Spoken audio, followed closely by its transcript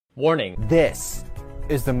Warning. This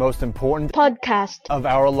is the most important podcast of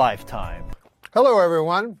our lifetime. Hello,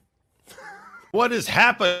 everyone. What is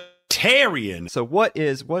Hapatarian? So what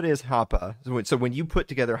is Hapa? So when you put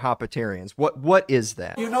together Hapatarians, what is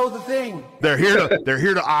that? You know the thing. They're here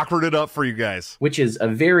to awkward it up for you guys. Which is a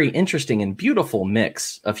very interesting and beautiful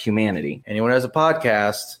mix of humanity. Anyone who has a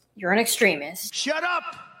podcast, You're an extremist. Shut up!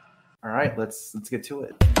 all right, let's get to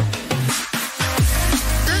it.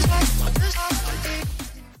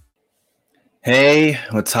 Hey,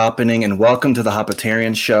 what's happening? And welcome to the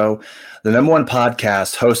Hapatarian Show, the number one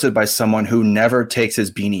podcast hosted by someone who never takes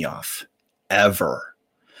his beanie off, ever.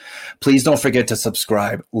 Please don't forget to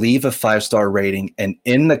subscribe, leave a 5-star rating, and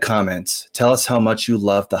in the comments, tell us how much you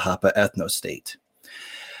love the Hapa ethno-state.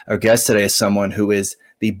 Our guest today is someone who is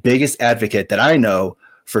the biggest advocate that I know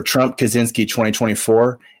for Trump Kaczynski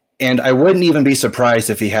 2024, and I wouldn't even be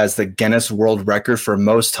surprised if he has the Guinness World Record for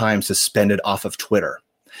most time suspended off of Twitter.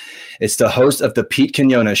 It's the host of the Pete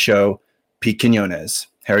Quinones show, Pete Quinones.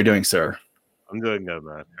 How are you doing, sir? I'm doing good,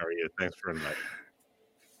 man. How are you? Thanks for inviting.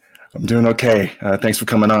 I'm doing okay. Thanks for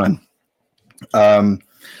coming on.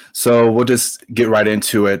 So we'll just get right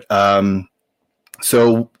into it.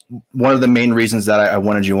 So one of the main reasons that I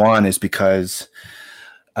wanted you on is because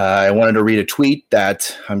I wanted to read a tweet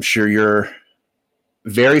that I'm sure you're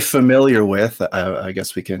very familiar with, I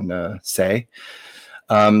guess we can say.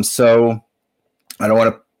 So I don't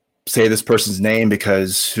want to say this person's name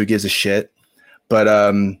because who gives a shit? But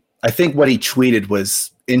I think what he tweeted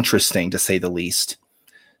was interesting, to say the least.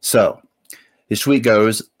 So his tweet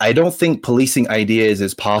goes, "I don't think policing ideas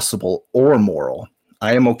is possible or moral.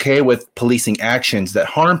 I am okay with policing actions that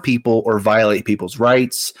harm people or violate people's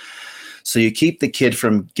rights. So you keep the kid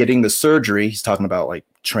from getting the surgery." He's talking about like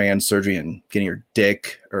trans surgery and getting your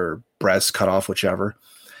dick or breast cut off, whichever.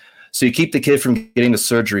 "So you keep the kid from getting the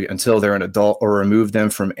surgery until they're an adult, or remove them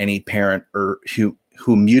from any parent or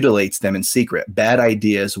who mutilates them in secret. Bad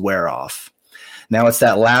ideas wear off." Now it's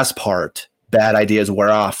that last part, bad ideas wear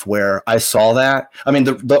off, where I saw that. I mean,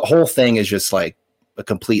 the whole thing is just like a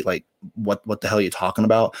complete, like, what the hell are you talking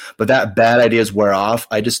about? But that bad ideas wear off,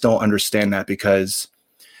 I just don't understand that, because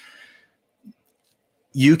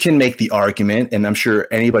you can make the argument, and I'm sure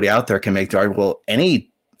anybody out there can make the argument, well, any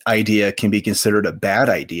idea can be considered a bad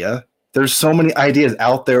idea. There's so many ideas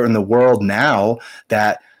out there in the world now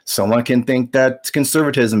that someone can think that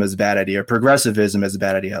conservatism is a bad idea, progressivism is a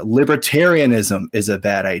bad idea, libertarianism is a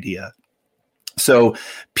bad idea. So,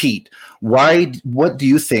 Pete, what do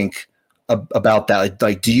you think about that?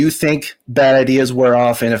 Like, do you think bad ideas wear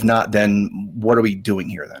off? And if not, then what are we doing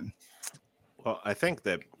here then? Well, I think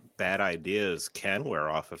that bad ideas can wear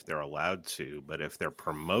off if they're allowed to, but if they're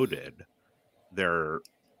promoted, they're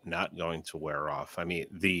not going to wear off. I mean,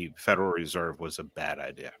 the Federal Reserve was a bad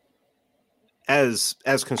idea. As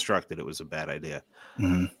constructed, it was a bad idea.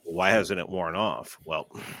 Mm-hmm. Why hasn't it worn off? Well,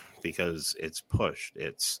 because it's pushed.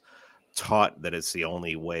 It's taught that it's the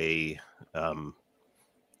only way.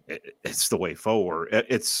 It's the way forward.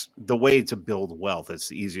 It's the way to build wealth. It's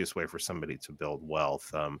the easiest way for somebody to build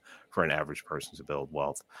wealth, for an average person to build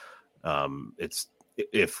wealth. It's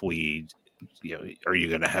if we... are you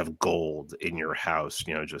going to have gold in your house,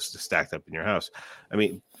 just stacked up in your house? I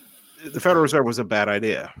mean, the Federal Reserve was a bad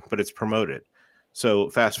idea, but it's promoted. So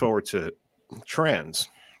fast forward to trans.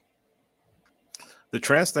 The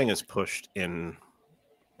trans thing is pushed in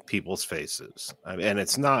people's faces. I mean, and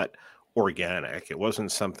it's not organic. It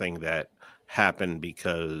wasn't something that happened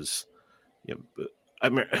because, I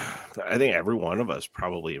think every one of us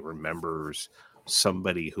probably remembers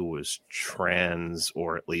somebody who was trans,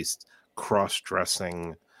 or at least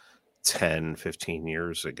cross-dressing 10, 15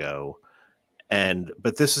 years ago.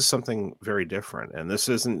 But this is something very different. And this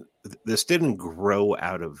didn't grow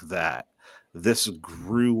out of that. This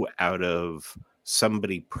grew out of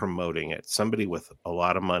somebody promoting it, somebody with a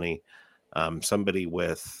lot of money, somebody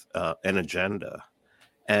with an agenda.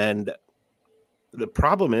 And the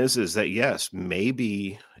problem is that, yes,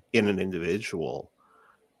 maybe in an individual,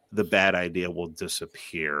 the bad idea will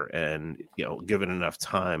disappear. And, given enough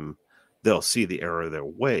time, they'll see the error of their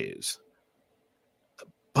ways.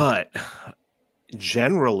 But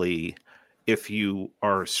generally, if you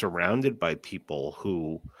are surrounded by people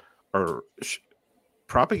who are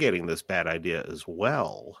propagating this bad idea as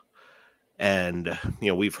well, and,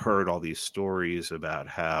 we've heard all these stories about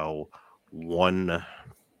how one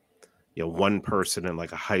person in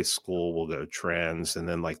like a high school will go trans, and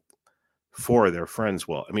then like 4 of their friends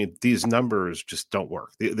will. I mean, these numbers just don't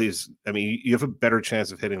work. You have a better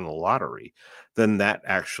chance of hitting the lottery than that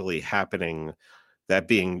actually happening, that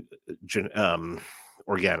being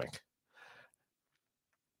organic.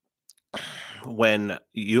 when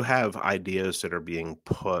you have ideas that are being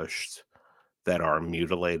pushed that are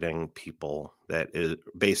mutilating people, that is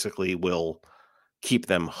basically will keep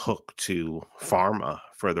them hooked to pharma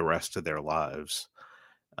for the rest of their lives,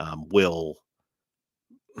 will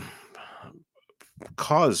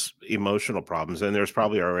cause emotional problems. And there's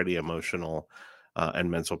probably already emotional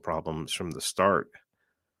and mental problems from the start.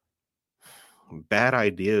 Bad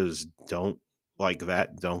ideas don't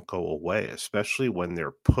go away, especially when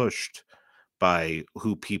they're pushed by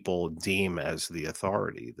who people deem as the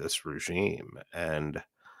authority, this regime. And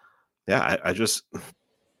yeah, I just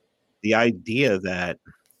the idea that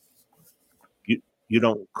you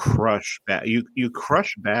don't crush bad you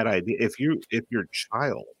crush bad idea if your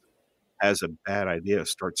child has a bad idea,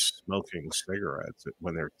 starts smoking cigarettes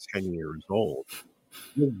when they're 10 years old,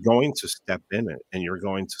 you're going to step in it and you're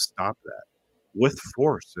going to stop that with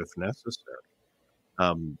force if necessary.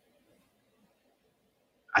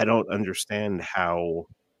 I don't understand how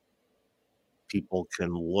people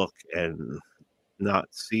can look and not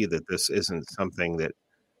see that this isn't something that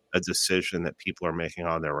a decision that people are making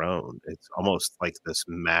on their own. It's almost like this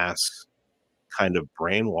mass kind of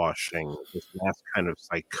brainwashing, this mass kind of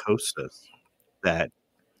psychosis that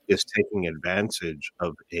is taking advantage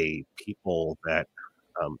of a people that,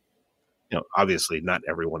 obviously not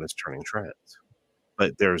everyone is turning trans,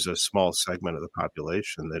 but there's a small segment of the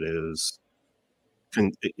population that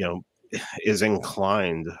is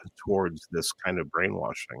inclined towards this kind of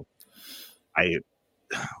brainwashing.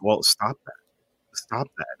 Stop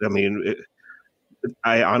that. I mean,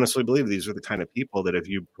 I honestly believe these are the kind of people that if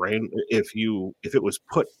it was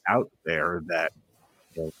put out there that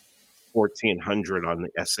 1400 on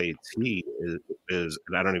the SAT is,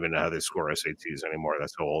 and I don't even know how they score SATs anymore.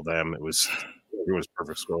 That's how old I am. It was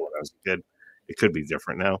perfect score when I was a kid. It could be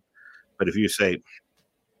different now, but if you say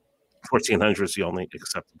 1400 is the only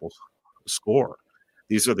acceptable score,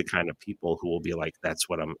 these are the kind of people who will be like, that's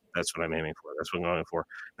what I'm aiming for. That's what I'm going for.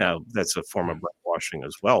 Now, that's a form of brainwashing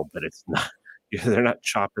as well, but it's not. They're not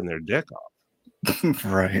chopping their dick off.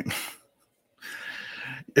 Right.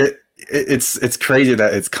 It's crazy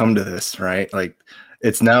that it's come to this, right? Like,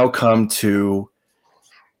 it's now come to,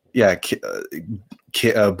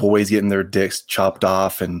 boys getting their dicks chopped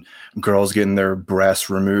off and girls getting their breasts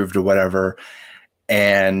removed or whatever.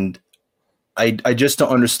 And I just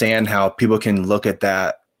don't understand how people can look at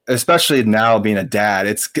that, especially now being a dad.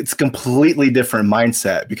 It's completely different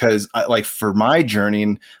mindset because for my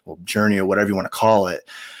journey or whatever you want to call it,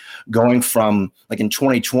 going from in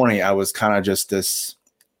 2020, I was kind of just this,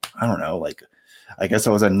 I don't know, I guess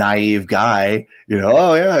I was a naive guy,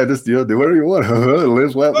 oh yeah, just do whatever you want.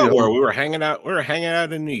 Live well. We were hanging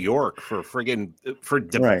out in New York for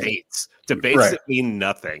debates. Right. Debates that mean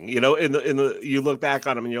nothing. You look back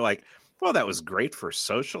on them and you're like, well, that was great for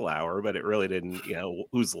social hour, but it really didn't,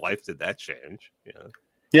 whose life did that change?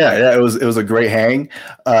 Yeah, it was a great hang.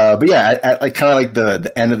 But yeah, at kind of like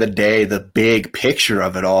the end of the day, the big picture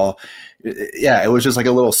of it all, it was just like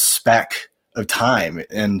a little speck of time.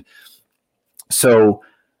 And so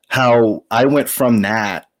how I went from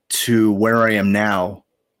that to where I am now,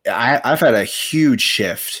 I've had a huge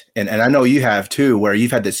shift. And I know you have too, where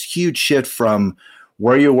you've had this huge shift from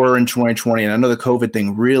where you were in 2020. And I know the COVID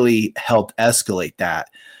thing really helped escalate that.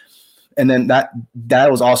 And then that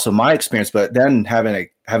was also my experience. But then having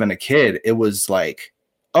a kid, it was like,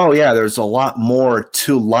 oh yeah, there's a lot more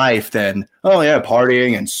to life than, oh yeah,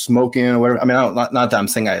 partying and smoking or whatever. I mean, not that I'm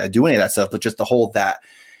saying I do any of that stuff, but just the whole that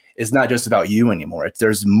is not just about you anymore.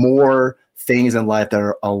 There's more things in life that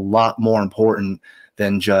are a lot more important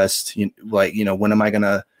than just when am I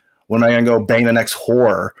gonna go bang the next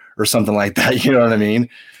whore or something like that? You know what I mean?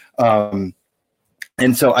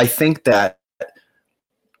 And so I think that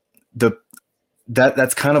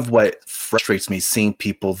that's kind of what frustrates me, seeing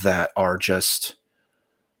people that are just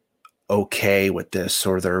okay with this,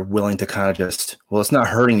 or they're willing to kind of just, well, it's not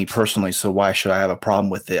hurting me personally, so why should I have a problem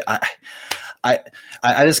with it? I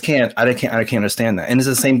just can't understand that. And it's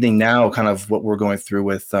the same thing now, kind of what we're going through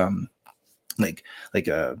with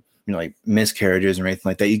miscarriages or anything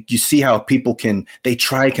like that. You see how people they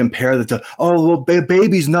try to compare that to, oh, well,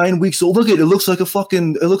 baby's 9 weeks old. Look at it. It looks like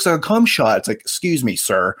a cum shot. It's like, excuse me,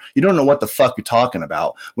 sir. You don't know what the fuck you're talking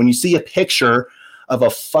about. When you see a picture of a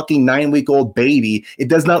fucking 9-week-old baby, it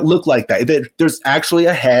does not look like that. There's actually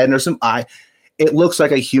a head and there's some eye. It looks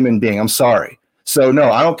like a human being. I'm sorry. So no,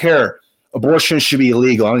 I don't care. Abortion should be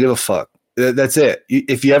illegal. I don't give a fuck. That's it.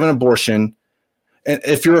 If you have an abortion, and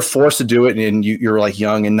if you're forced to do it and you're like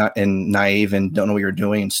young and naive and don't know what you're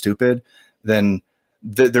doing and stupid, then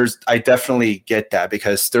I definitely get that,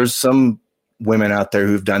 because there's some women out there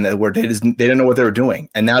who've done that where they didn't know what they were doing,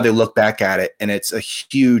 and now they look back at it, and it's a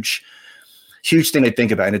huge thing they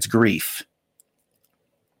think about, and it's grief.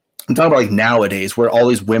 I'm talking about like nowadays where all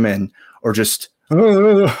these women are just,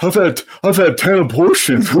 I've had 10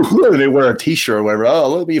 abortions. They wear a t-shirt or whatever. Oh,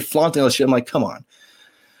 let me flaunting all this shit. I'm like, come on.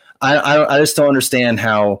 I just don't understand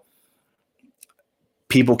how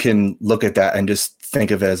people can look at that and just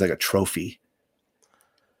think of it as like a trophy.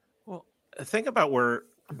 Well, think about where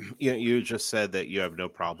you just said that you have no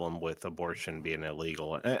problem with abortion being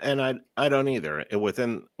illegal, and I don't either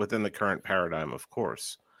within the current paradigm, of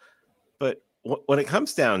course. But when it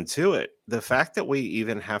comes down to it, the fact that we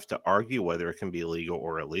even have to argue whether it can be legal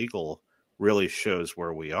or illegal really shows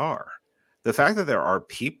where we are. The fact that there are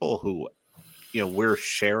people who, we're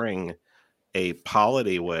sharing a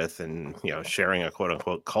polity with and, sharing a quote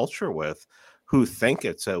unquote culture with who think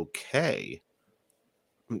it's okay,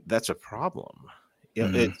 that's a problem.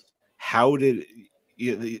 It's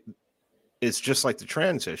just like the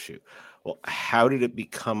trans issue. Well, how did it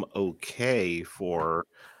become okay for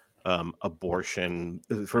abortion,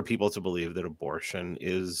 for people to believe that abortion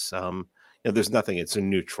is, there's nothing, it's a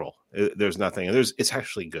neutral, there's nothing, it's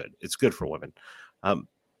actually good. It's good for women.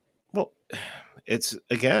 Well, it's,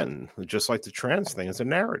 again, just like the trans thing, it's a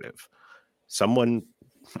narrative. Someone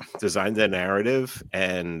designed the narrative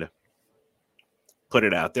and put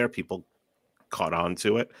it out there. People caught on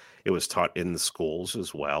to it. It was taught in the schools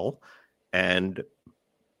as well. And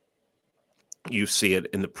you see it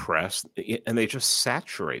in the press, and they just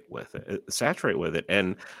saturate with it.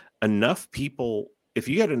 And enough people, if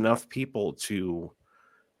you get enough people to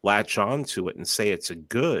latch on to it and say it's a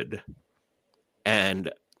good, and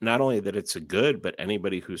not only that it's a good, but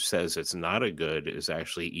anybody who says it's not a good is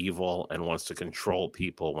actually evil and wants to control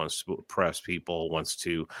people, wants to oppress people, wants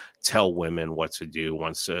to tell women what to do,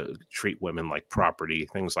 wants to treat women like property,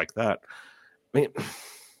 things like that. I mean,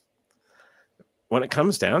 when it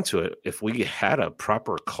comes down to it, if we had a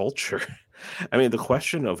proper culture, I mean, the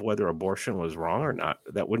question of whether abortion was wrong or not,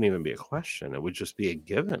 that wouldn't even be a question. It would just be a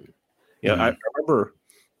given. I remember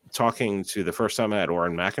talking to the first time I had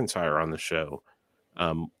Orrin McIntyre on the show.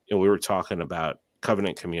 We were talking about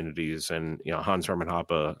covenant communities, and Hans Hermann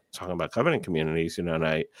Hoppe talking about covenant communities. And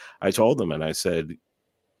I told them, and I said,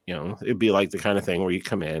 it'd be like the kind of thing where you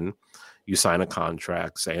come in, you sign a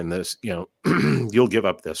contract saying this, you'll give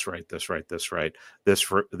up this right,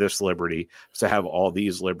 this liberty, to have all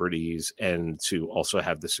these liberties, and to also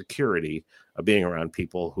have the security of being around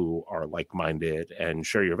people who are like-minded and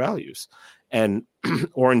share your values. And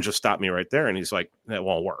Orrin just stopped me right there, and he's like, that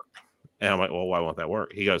won't work. And I'm like, well, why won't that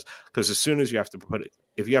work? He goes, because as soon as you have to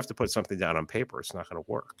if you have to put something down on paper, it's not going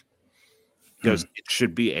to work. Because it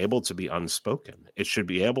should be able to be unspoken. It should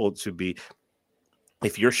be able to be,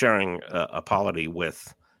 if you're sharing a polity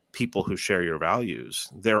with people who share your values,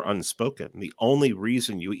 they're unspoken. The only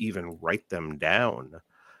reason you even write them down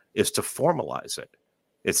is to formalize it.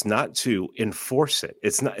 It's not to enforce it.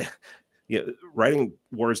 It's not, writing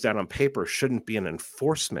words down on paper shouldn't be an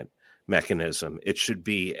enforcement mechanism. It should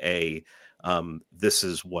be this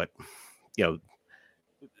is what,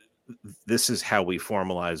 this is how we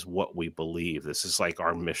formalize what we believe. This is like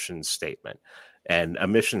our mission statement. And a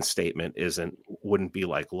mission statement wouldn't be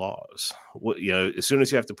like laws. As soon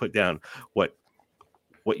as you have to put down what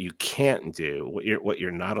you can't do, what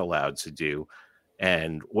you're not allowed to do,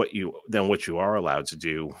 and what you are allowed to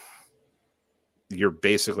do, you're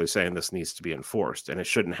basically saying this needs to be enforced, and it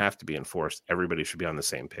shouldn't have to be enforced. Everybody should be on the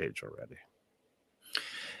same page already.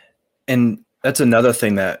 And that's another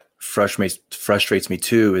thing that frustrates me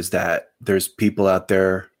too, is that there's people out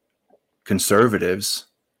there, conservatives,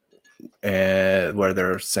 and where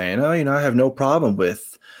they're saying, oh, I have no problem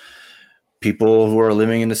with people who are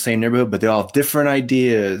living in the same neighborhood, but they all have different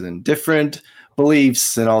ideas and different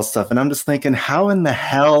beliefs and all stuff. And I'm just thinking, how in the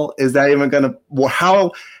hell is that even going to,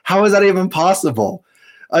 how is that even possible?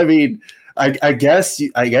 I mean, I guess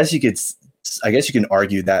you can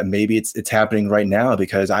argue that maybe it's happening right now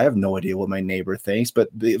because I have no idea what my neighbor thinks, but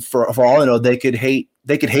for all I know, they could hate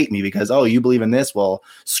me because, oh, you believe in this? Well,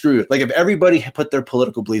 screw it. Like if everybody put their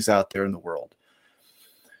political beliefs out there in the world,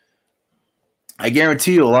 I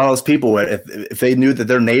guarantee you a lot of those people, if they knew that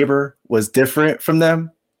their neighbor was different from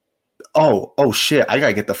them, oh shit, I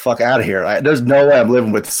gotta get the fuck out of here. There's no way I'm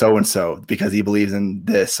living with so-and-so because he believes in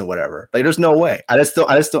this or whatever. Like there's no way. I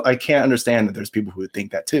can't understand that there's people who would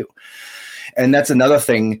think that too. And that's another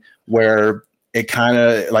thing where it kind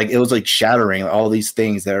of like, it was like shattering all these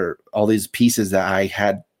things all these pieces that I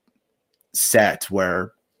had set,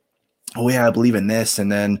 where oh yeah, I believe in this,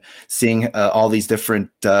 and then seeing all these different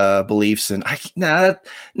beliefs, and I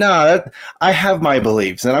have my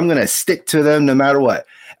beliefs, and I'm gonna stick to them no matter what.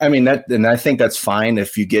 I mean and I think that's fine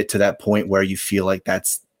if you get to that point where you feel like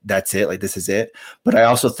that's it, like this is it. But I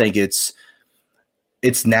also think it's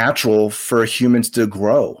natural for humans to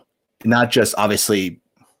grow, not just obviously,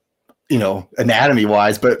 anatomy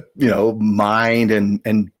wise, but mind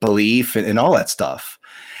and belief and all that stuff.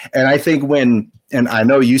 And I think and I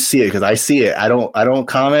know you see it because I see it. I don't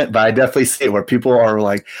comment, but I definitely see it where people are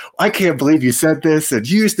like, I can't believe you said this. And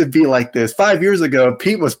you used to be like this 5 years ago.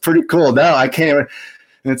 Pete was pretty cool. Now I can't.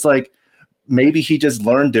 And it's like, maybe he just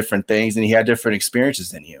learned different things and he had different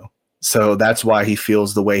experiences than you. So that's why he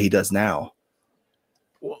feels the way he does now.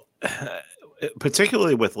 Well,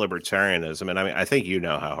 particularly with libertarianism. And I mean, I think you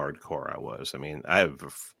know how hardcore I was. I mean,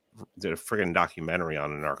 did a friggin' documentary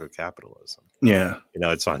on anarcho-capitalism. Yeah.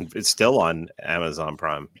 It's still on Amazon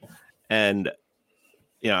Prime. And,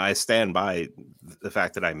 I stand by the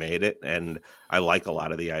fact that I made it, and I like a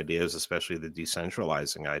lot of the ideas, especially the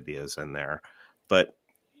decentralizing ideas in there. But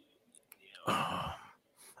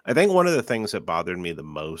I think one of the things that bothered me the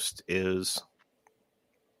most is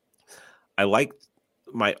I like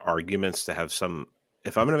my arguments to have some,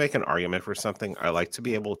 if I'm going to make an argument for something, I like to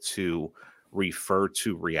be able to refer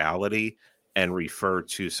to reality and refer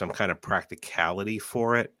to some kind of practicality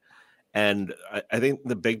for it. And I think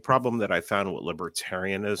the big problem that I found with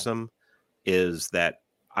libertarianism is that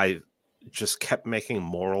I just kept making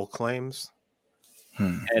moral claims.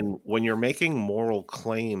 And when you're making moral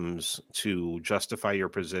claims to justify your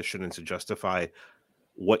position and to justify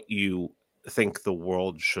what you think the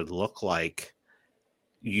world should look like,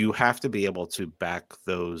 you have to be able to back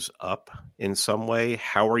those up in some way.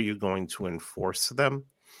 How are you going to enforce them?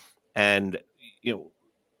 And,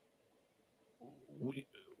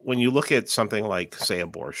 when you look at something like, say,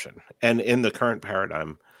 abortion, and in the current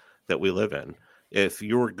paradigm that we live in, if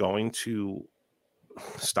you're going to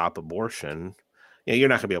stop abortion, you're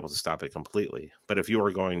not going to be able to stop it completely. But if you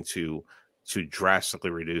are going to drastically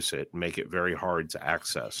reduce it, make it very hard to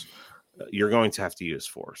access, you're going to have to use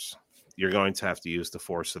force. You're going to have to use the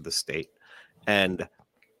force of the state. And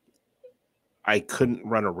I couldn't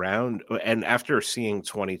run around. And after seeing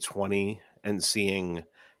 2020 and seeing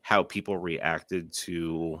how people reacted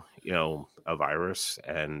to, a virus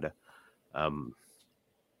and,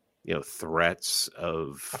 threats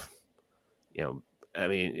of, I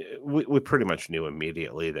mean, we pretty much knew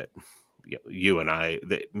immediately that you and I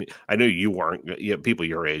knew you weren't, people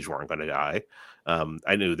your age weren't going to die.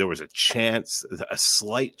 I knew there was a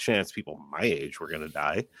slight chance people my age were going to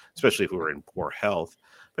die, especially if we were in poor health.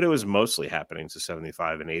 But it was mostly happening to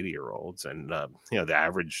 75 and 80-year-olds. And, the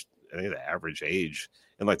average age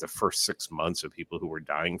in like the first 6 months of people who were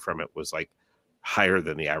dying from it was like higher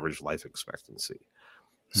than the average life expectancy.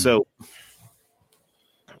 So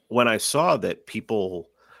when I saw that people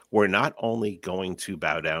were not only going to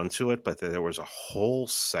bow down to it, but that there was a whole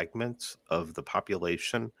segment of the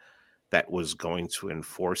population that was going to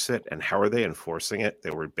enforce it. And how are they enforcing it?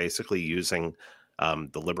 They were basically using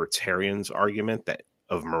the libertarians' argument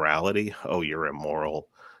of morality. Oh, you're immoral.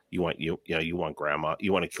 You want grandma,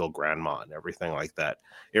 you want to kill grandma and everything like that.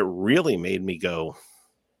 It really made me go,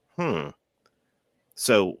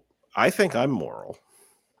 So I think I'm moral.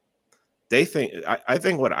 They think I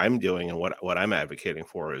think what I'm doing and what I'm advocating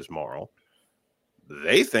for is moral.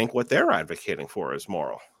 They think what they're advocating for is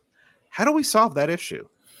moral. How do we solve that issue,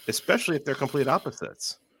 especially if they're complete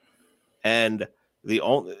opposites? And the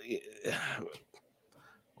only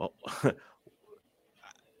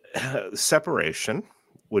separation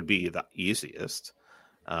would be the easiest.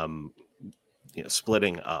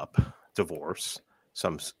 Splitting up, divorce,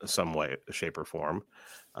 some way, shape, or form.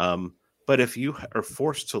 But if you are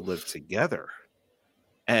forced to live together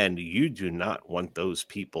and you do not want those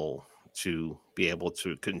people to be able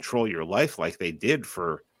to control your life like they did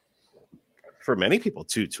for many people,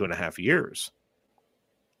 2.5 years,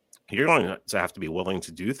 you're going to have to be willing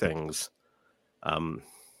to do things,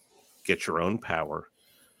 get your own power,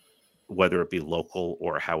 whether it be local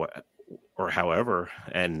or however,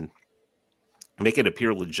 and make it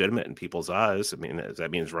appear legitimate in people's eyes. I mean, that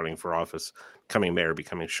means running for office, becoming mayor,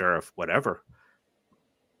 becoming sheriff, whatever.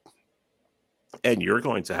 And you're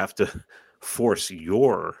going to have to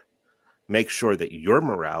make sure that your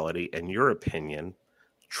morality and your opinion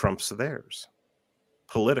trumps theirs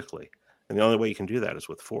politically. And the only way you can do that is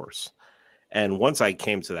with force. And once I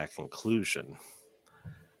came to that conclusion,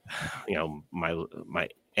 my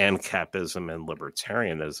ANCAPism and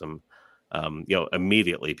libertarianism,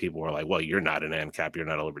 immediately people were like, well, you're not an ANCAP, you're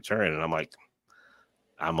not a libertarian. And I'm like,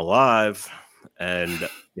 I'm alive. And,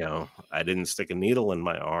 I didn't stick a needle in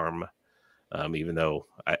my arm, even though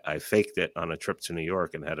I faked it on a trip to New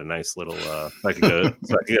York and had a nice little, so I could go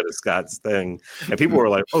to Scott's thing. And people were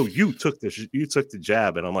like, "Oh, you took the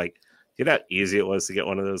jab." And I'm like, you know how easy it was to get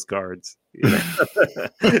one of those cards?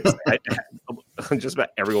 Just about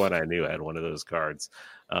everyone I knew had one of those cards.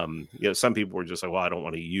 Some people were just like, well, I don't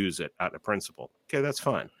want to use it out of principle. Okay, that's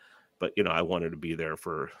fine. But, I wanted to be there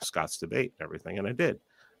for Scott's debate and everything, and I did.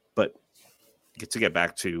 But to get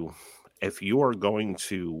back to, if you are going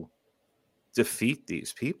to defeat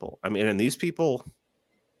these people, and these people,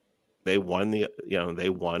 they won the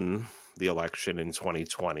election in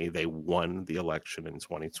 2020. They won the election in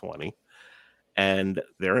 2020. And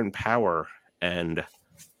they're in power. And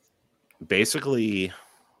basically,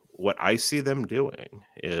 what I see them doing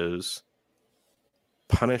is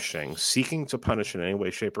seeking to punish in any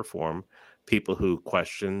way, shape, or form people who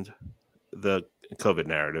questioned the COVID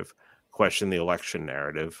narrative, questioned the election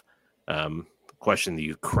narrative, questioned the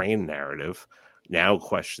Ukraine narrative, now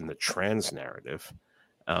question the trans narrative.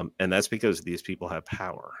 And that's because these people have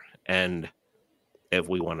power. And if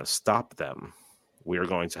we want to stop them, we're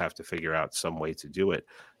going to have to figure out some way to do it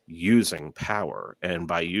using power. And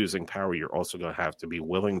by using power, you're also going to have to be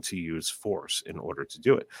willing to use force in order to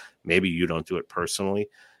do it. Maybe you don't do it personally.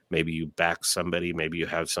 Maybe you back somebody. Maybe you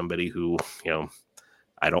have somebody who,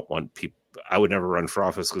 I don't want people. I would never run for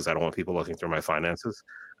office because I don't want people looking through my finances.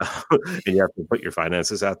 And you have to put your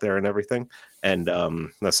finances out there and everything. And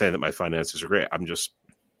I'm not saying that my finances are great. I'm just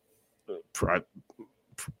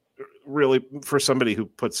really, for somebody who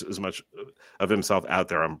puts as much of himself out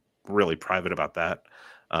there, I'm really private about that.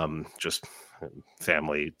 Just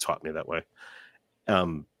family taught me that way.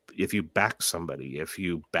 If you back somebody, if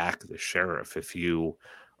you back the sheriff, if you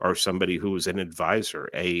are somebody who's an advisor,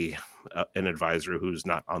 an advisor who's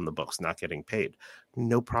not on the books, not getting paid,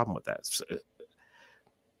 no problem with that. So,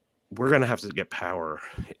 we're going to have to get power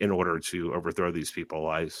in order to overthrow these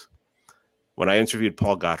people. When I interviewed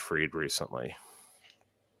Paul Gottfried recently,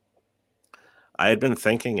 I had been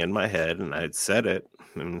thinking in my head, and I had said it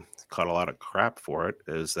and caught a lot of crap for it,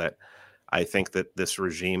 is that I think that this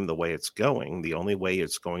regime, the way it's going, the only way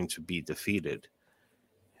it's going to be defeated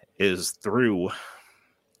is through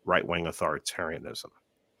right-wing authoritarianism,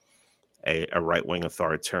 a right-wing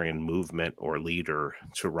authoritarian movement or leader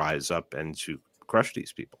to rise up and to crush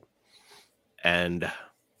these people. And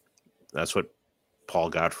that's what Paul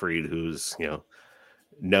Gottfried, who's,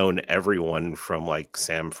 known everyone from like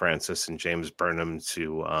Sam Francis and James Burnham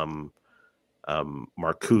to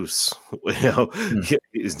Marcuse,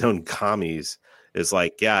 he's known commies, is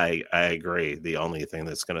like, yeah, I agree. The only thing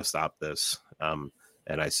that's going to stop this, and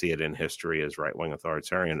I see it in history, is right-wing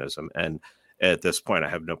authoritarianism. And at this point, I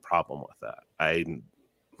have no problem with that. I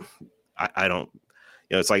don't,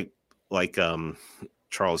 it's like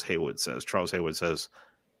Charles Haywood says. Charles Haywood says,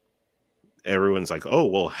 everyone's like, oh,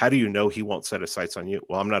 well, how do you know he won't set his sights on you?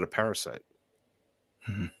 Well, I'm not a parasite.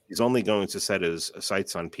 Mm-hmm. He's only going to set his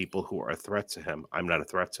sights on people who are a threat to him. I'm not a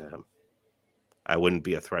threat to him. I wouldn't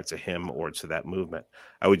be a threat to him or to that movement.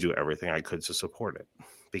 I would do everything I could to support it,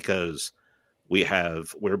 because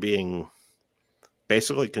we're being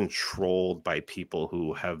basically controlled by people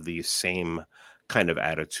who have the same kind of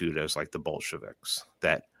attitude as like the Bolsheviks,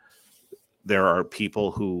 that there are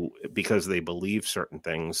people who, because they believe certain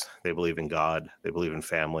things, they believe in God, they believe in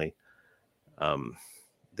family,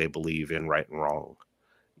 they believe in right and wrong,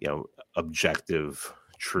 objective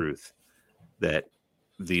truth, that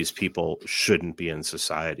these people shouldn't be in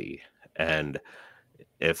society. And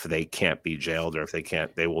if they can't be jailed, or if they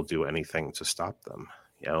can't, they will do anything to stop them,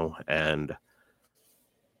 and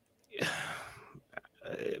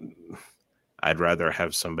I'd rather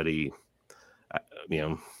have somebody,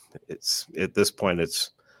 it's at this point,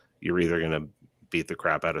 you're either going to beat the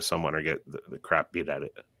crap out of someone or get the crap beat out of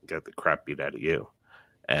you.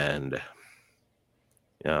 And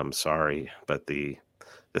I'm sorry, but the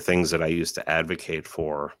things that I used to advocate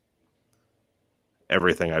for,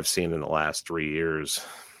 everything I've seen in the last 3 years,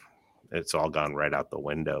 it's all gone right out the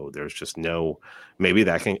window. There's just maybe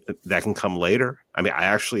that can come later. I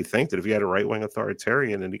actually think that if you had a right-wing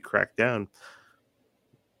authoritarian and he cracked down,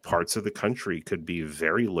 parts of the country could be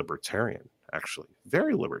very libertarian, actually.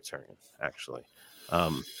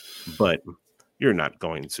 But you're not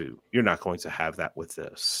going to have that with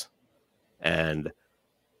this. And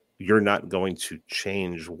you're not going to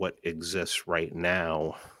change what exists right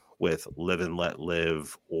now with live and let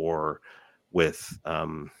live, or with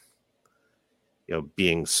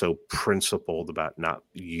being so principled about not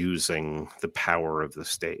using the power of the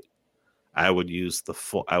state.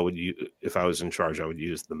 If I was in charge, I would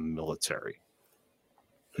use the military.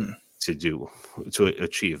 to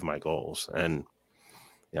achieve my goals. And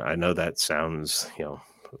I know that sounds,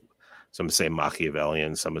 some say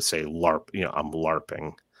Machiavellian, some would say LARP. I'm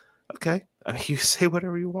LARPing. Okay, you say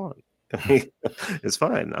whatever you want. It's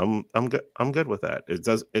fine. I'm good. I'm good with that.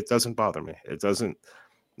 It doesn't bother me. It doesn't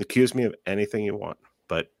accuse me of anything you want.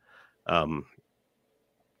 But I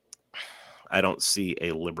don't see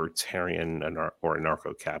a libertarian or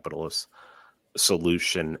anarcho-capitalist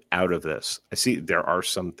solution out of this. I see there are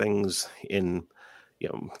some things in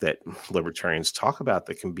that libertarians talk about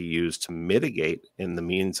that can be used to mitigate in the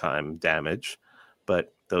meantime damage,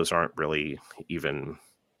 but those aren't really even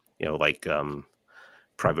like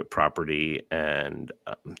private property and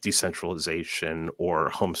decentralization or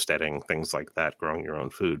homesteading, things like that, growing your own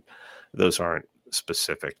food. Those aren't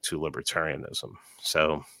specific to libertarianism.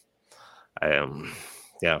 So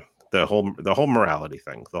the whole morality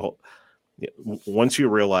thing, once you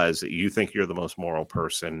realize that you think you're the most moral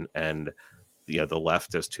person, and the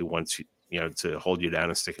leftist who wants you to hold you down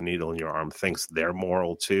and stick a needle in your arm thinks they're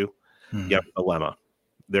moral too. You have a dilemma.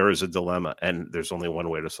 There is a dilemma, and there's only one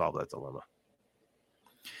way to solve that dilemma.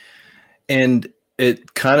 And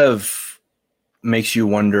it kind of makes you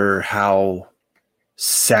wonder how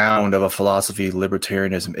sound of a philosophy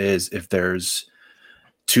libertarianism is if there's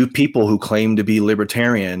two people who claim to be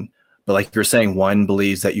libertarian, but like you're saying, one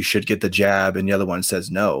believes that you should get the jab and the other one says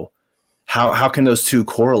no. How can those two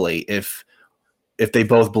correlate if they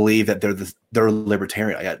both believe that they're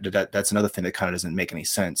libertarian? That's another thing that kind of doesn't make any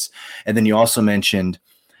sense. And then you also mentioned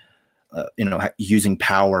using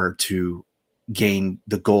power to gain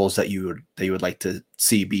the goals that you would like to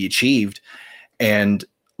see be achieved. And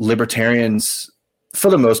libertarians, for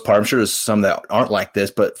the most part, I'm sure there's some that aren't like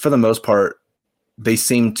this, but for the most part, they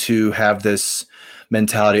seem to have this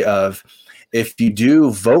mentality of, if you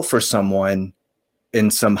do vote for someone in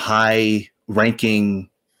some high ranking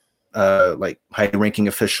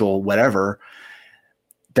official, whatever,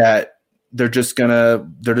 that they're just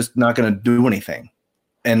not gonna do anything.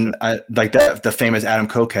 And I like that, the famous Adam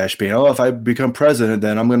Kokesh being, if I become president,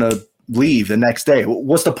 then I'm going to leave the next day.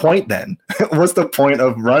 What's the point then? What's the point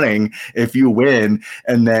of running if you win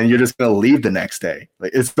and then you're just going to leave the next day?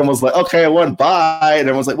 Like, it's almost like, okay, I won, bye. And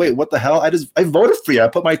everyone's like, wait, what the hell? I voted for you. I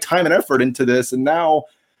put my time and effort into this. And now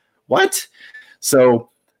what?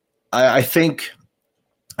 So I think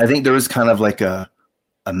there was kind of like a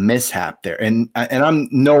mishap there, and I'm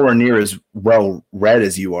nowhere near as well read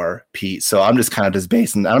as you are, Pete. So I'm just kind of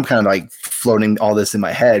basing. I'm kind of like floating all this in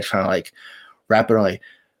my head, trying to like wrap it around.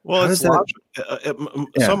 Well, it's logical.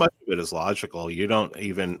 So much of it is logical. You don't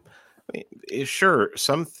even. Sure,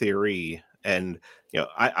 some theory, and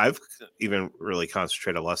I've even really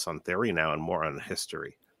concentrated less on theory now and more on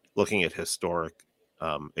history, looking at historic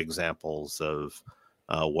examples of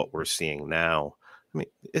what we're seeing now. I mean,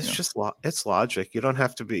 it's just it's logic. You don't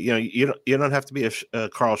have to be, you don't have to be a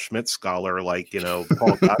Carl Schmitt scholar like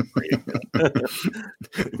Paul Gottfried.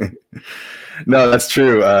 No, that's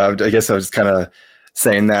true. I guess I was kind of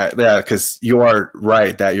saying that, because you are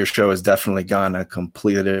right that your show has definitely gone a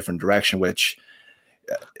completely different direction, which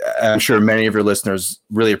I'm sure many of your listeners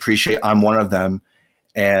really appreciate. I'm one of them,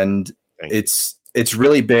 and it's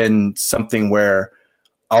really been something where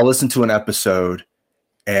I'll listen to an episode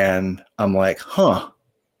and I'm like,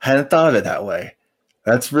 hadn't thought of it that way.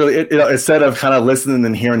 That's really, instead of kind of listening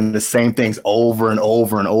and hearing the same things over and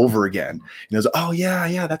over and over again. Oh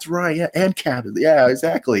yeah, that's right. Yeah, ANCAP. Yeah,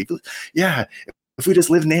 exactly. Yeah, if we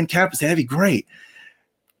just lived in ANCAP, that'd be great.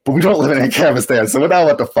 But we don't live in ANCAP, so now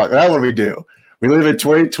what the fuck? Now what do we do? We live in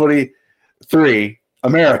 2023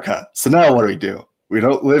 America. So now what do? We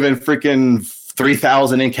don't live in freaking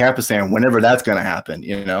 3,000 in Capistan, whenever that's going to happen,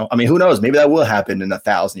 I mean, who knows? Maybe that will happen in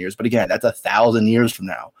 1,000 years. But again, that's 1,000 years from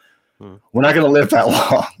now. We're not going to live that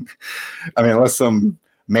long. I mean, unless some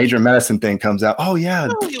major medicine thing comes out. Oh yeah.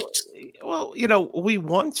 Well, we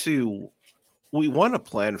want to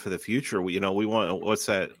plan for the future. We want, what's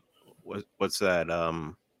that?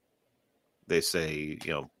 They say,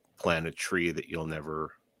 plant a tree that you'll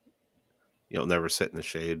never sit in the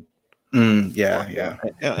shade. Yeah.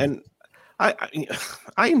 And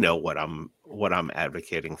I know what I'm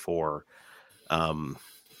advocating for.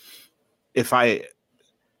 If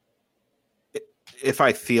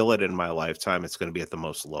I feel it in my lifetime, it's going to be at the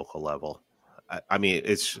most local level. I mean,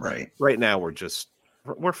 it's right now we're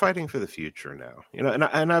fighting for the future now, and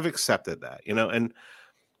I've accepted that, and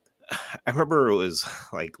I remember it was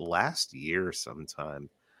like last year sometime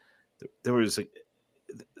there was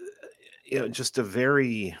just a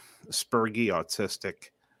very spurgy autistic,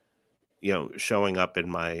 showing up in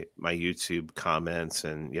my YouTube comments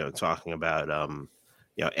and, talking about,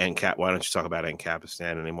 Why don't you talk about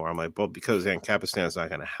Ancapistan anymore? I'm like, well, because Ancapistan is not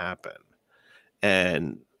going to happen.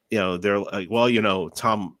 And, they're like, well,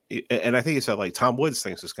 Tom, and I think he said like Tom Woods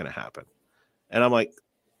thinks it's going to happen. And I'm like,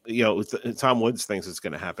 Tom Woods thinks it's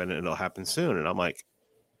going to happen and it'll happen soon. And I'm like,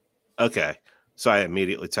 okay. So I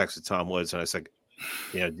immediately texted Tom Woods and I said,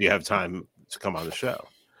 do you have time to come on the show?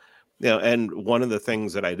 And one of the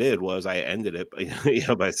things that I did was I ended it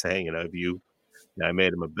by saying, if you, I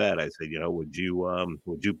made him a bet. I said, would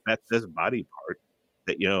you bet this body part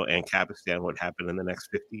that, Ancapistan would happen in the next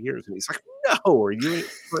 50 years? And he's like, no, are you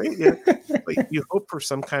crazy? Like, you hope for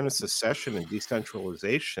some kind of secession and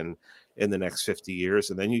decentralization in the next 50 years.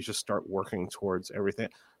 And then you just start working towards everything,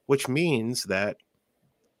 which means that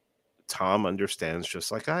Tom understands,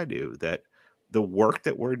 just like I do, that the work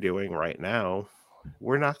that we're doing right now,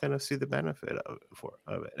 we're not going to see the benefit of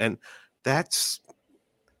it. And that's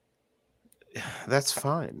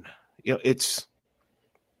fine. It's,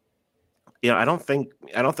 I don't think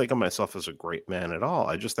of myself as a great man at all.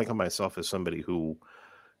 I just think of myself as somebody who,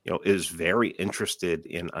 is very interested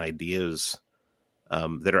in ideas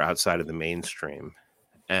that are outside of the mainstream.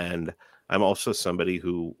 And I'm also somebody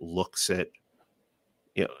who looks at,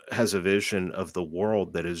 has a vision of the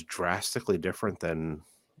world that is drastically different than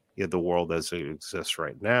the world as it exists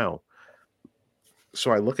right now.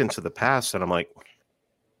 So I look into the past and I'm like,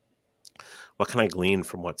 what can I glean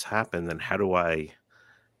from what's happened? And how do I,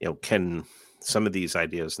 can some of these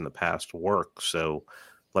ideas in the past work? So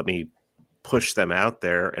let me push them out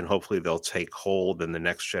there and hopefully they'll take hold and the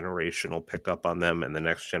next generation will pick up on them and the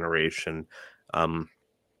next generation,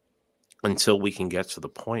 until we can get to the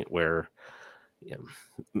point where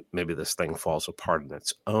maybe this thing falls apart on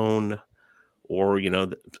its own, or,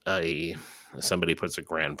 somebody puts a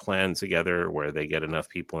grand plan together where they get enough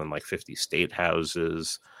people in like 50 state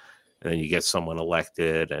houses, and then you get someone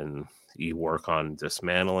elected and you work on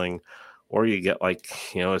dismantling, or you get like,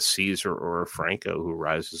 a Caesar or a Franco who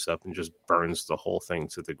rises up and just burns the whole thing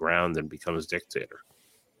to the ground and becomes dictator.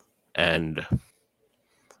 And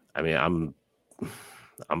I mean,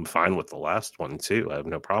 I'm fine with the last one too. I have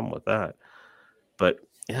no problem with that. But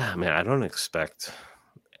yeah, man, I don't expect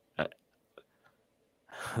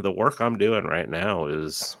the work I'm doing right now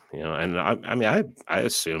is, and I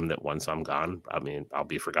assume that once I'm gone, I'll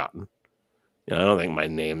be forgotten. I don't think my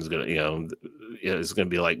name's gonna, it's gonna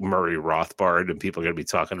be like Murray Rothbard, and people are gonna be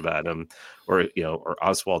talking about him, or or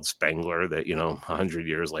Oswald Spengler. That 100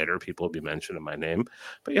 years later, people will be mentioning my name.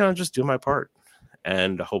 But just do my part,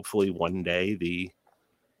 and hopefully one day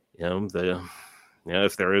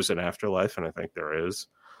if there is an afterlife, and I think there is,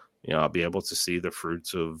 I'll be able to see the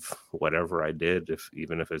fruits of whatever I did,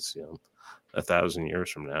 even if it's 1,000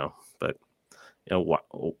 years from now. But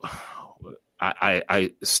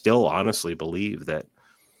I still honestly believe that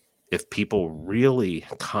if people really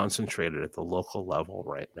concentrated at the local level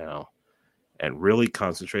right now and really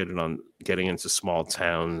concentrated on getting into small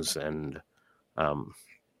towns and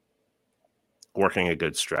working a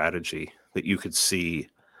good strategy, that you could see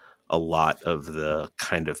a lot of the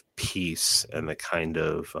kind of peace and the kind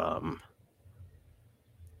of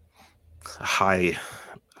high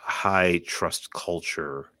trust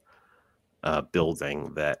culture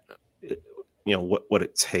building that what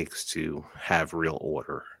it takes to have real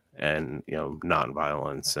order and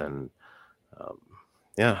nonviolence. And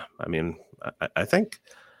I think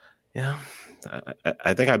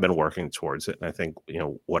I think I've been working towards it, and I think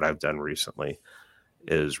what I've done recently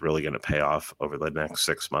is really going to pay off over the next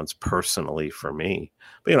 6 months personally for me.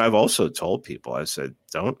 But I've also told people, I said,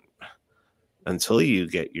 don't, until you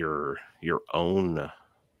get your own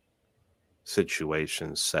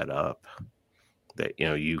situation set up, that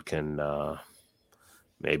you can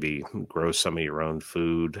maybe grow some of your own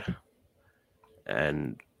food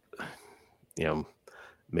and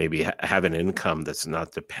maybe have an income that's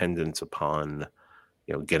not dependent upon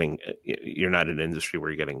you're not an industry where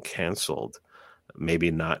you're getting canceled.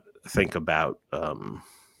 Maybe not think about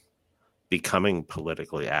becoming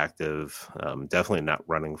politically active, definitely not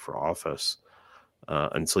running for office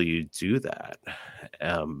until you do that.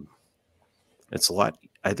 It's a lot.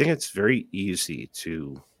 I think it's very easy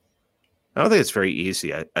to, I don't think it's very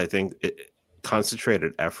easy. I think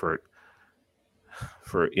concentrated effort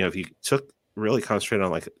for, if you really concentrate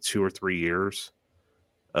on like 2 or 3 years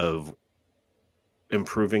of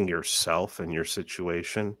improving yourself and your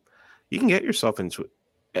situation, you can get yourself into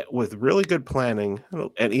it with really good planning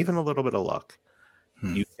and even a little bit of luck.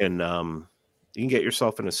 You can get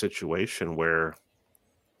yourself in a situation where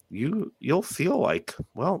you'll feel like,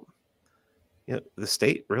 well, the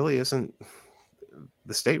state really isn't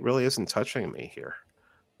touching me here.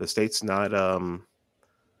 The state's not.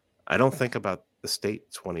 I don't think about the state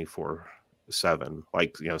 24/7,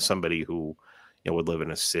 like somebody who would live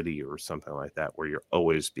in a city or something like that, where you're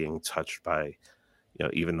always being touched by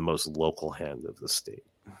even the most local hand of the state.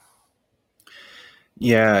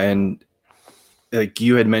 Yeah, and like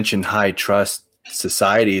you had mentioned, high trust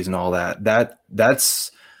societies and all that. That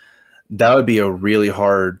would be a really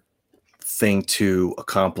hard thing to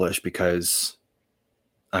accomplish because,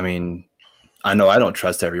 I mean, I know I don't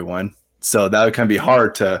trust everyone, so that would kind of be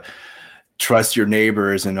hard to trust your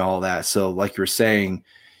neighbors and all that. So, like you're saying,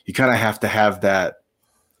 you kind of have to have that,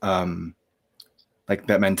 like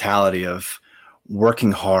that mentality of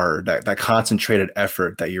working hard, that concentrated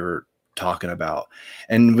effort that you're talking about.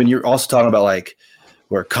 And when you're also talking about like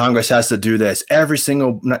where Congress has to do this, every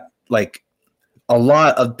single, like a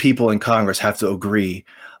lot of people in Congress have to agree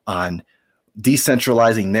on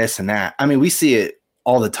decentralizing this and that. I mean, we see it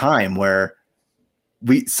all the time where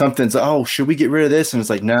something's, oh, should we get rid of this? And it's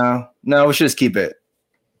like, no, we should just keep it.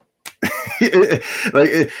 It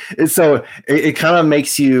kind of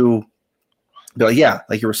makes you be like, yeah,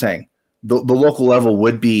 like you were saying, the local level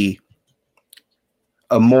would be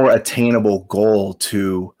a more attainable goal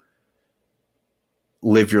to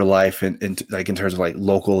live your life in like in terms of like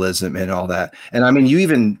localism and all that. And I mean, you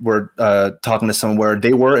even were talking to someone where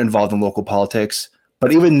they were involved in local politics,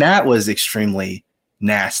 but even that was extremely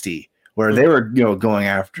nasty, where they were going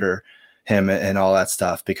after him and all that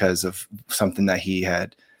stuff because of something that he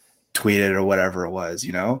had tweeted or whatever it was,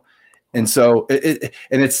 And so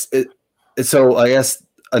so I guess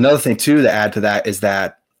another thing too to add to that is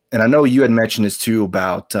that, and I know you had mentioned this too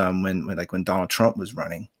about when Donald Trump was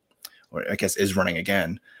running, or I guess is running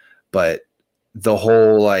again, but the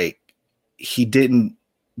whole like he didn't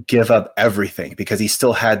give up everything because he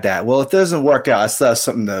still had that. Well, if it doesn't work out, I still have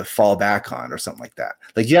something to fall back on or something like that.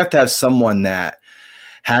 Like you have to have someone that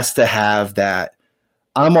has to have that.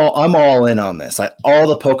 I'm all in on this. Like all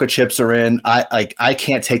the poker chips are in. I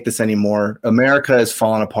can't take this anymore. America is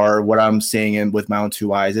falling apart. What I'm seeing with my own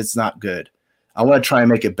two eyes, it's not good. I want to try and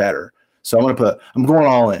make it better. So I'm going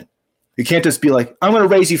all in. You can't just be like, I'm going to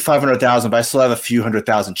raise you 500,000, but I still have a few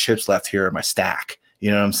 100,000 chips left here in my stack.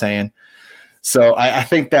 You know what I'm saying? So I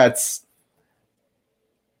think that's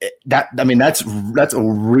a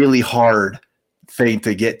really hard thing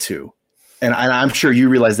to get to. And I'm sure you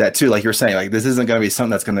realize that too. Like you're saying, like this isn't going to be something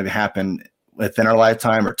that's going to happen within our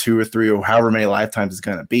lifetime or 2 or 3 or however many lifetimes it's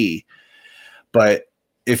going to be. But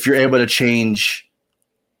if you're able to change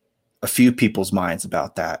a few people's minds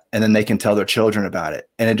about that, and then they can tell their children about it,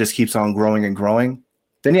 and it just keeps on growing and growing,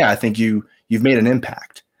 then yeah, I think you've made an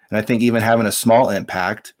impact. And I think even having a small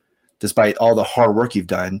impact, despite all the hard work you've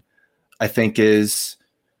done, I think that's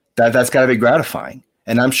got to be gratifying.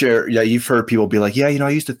 And I'm sure you've heard people be like, yeah, I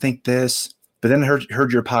used to think this, but then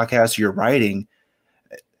heard your podcast, your writing,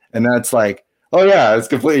 and that's like, oh yeah, it's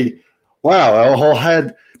completely, wow, a whole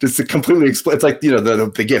head just completely explode. It's like,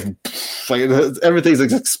 the gift, like everything's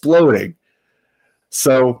exploding.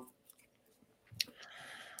 So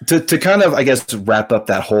to kind of, I guess, wrap up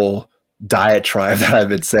that whole diatribe that I've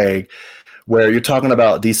been saying, where you're talking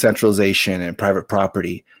about decentralization and private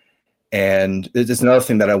property. And it's another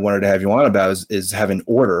thing that I wanted to have you on about is having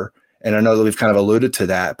order. And I know that we've kind of alluded to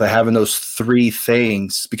that, but having those 3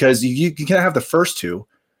 things, because you can't have the first 2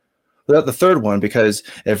 without the third one, because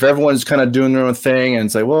if everyone's kind of doing their own thing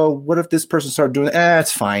and say, well, what if this person started doing it?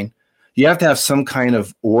 It's fine. You have to have some kind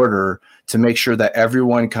of order to make sure that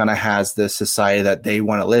everyone kind of has the society that they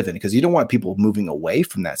want to live in, because you don't want people moving away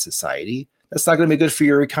from that society. That's not going to be good for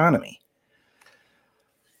your economy.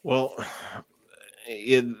 Well,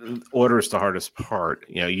 order is the hardest part.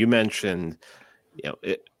 You mentioned,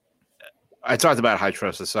 I talked about high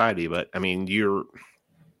trust society, but I mean,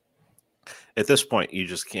 at this point, you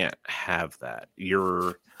just can't have that.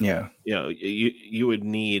 You would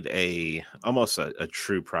need almost a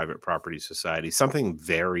true private property society, something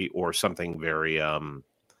very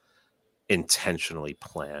intentionally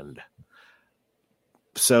planned.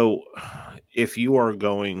 So if you are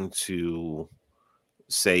going to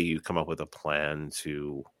say you come up with a plan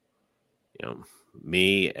to,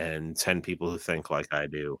 me and 10 people who think like I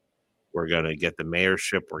do, we're going to get the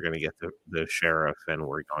mayorship, we're going to get the sheriff, and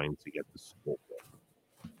we're going to get the school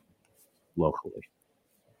locally.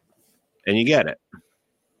 And you get it.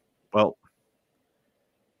 Well,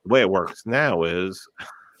 the way it works now is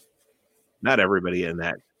not everybody in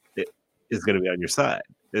that is going to be on your side.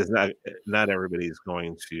 There's not everybody's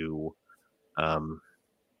going to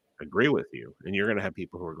agree with you, and you're going to have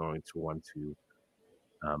people who are going to want to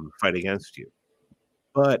fight against you.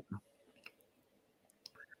 But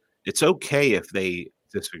it's okay if they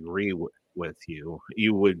disagree with you,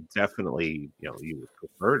 you would definitely, you would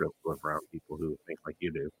prefer to live around people who think like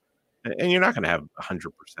you do. And you're not going to have 100%.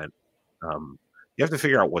 You have to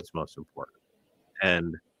figure out what's most important.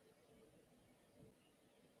 And,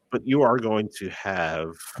 but you are going to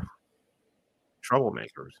have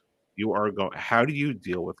troublemakers. How do you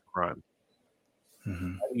deal with crime?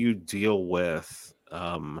 Mhm. How do you deal with,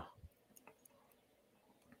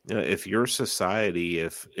 if your society,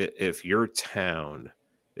 if your town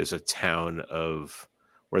is a town of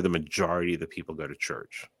where the majority of the people go to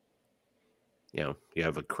church, you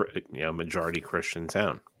have a majority Christian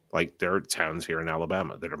town. Like there are towns here in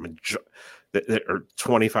Alabama that are that are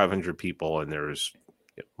 2,500 people, and there's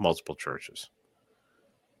multiple churches.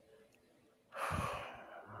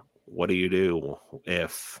 What do you do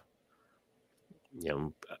if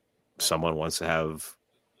someone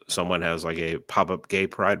has like a pop-up gay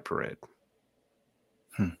pride parade?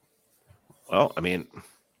 Well, I mean,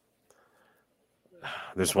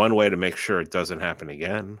 there's one way to make sure it doesn't happen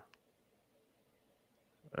again.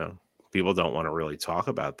 People don't want to really talk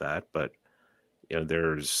about that, but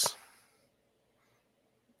there's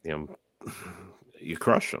you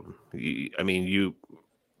crush them. You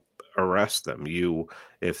arrest them.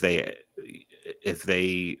 If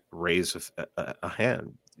they raise a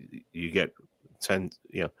hand, you get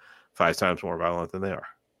 5 times more violent than they are.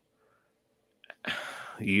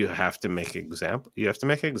 You have to make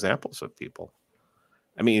examples of people.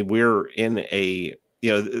 I mean, we're in a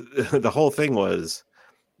the whole thing was,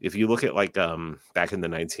 if you look at like back in the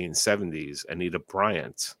 1970s, Anita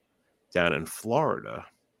Bryant down in Florida,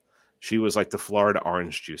 she was like the Florida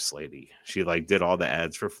orange juice lady. She like did all the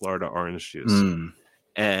ads for Florida orange juice.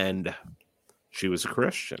 And she was a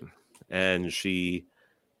Christian, and she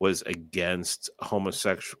was against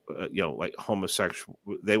homosexual, homosexual.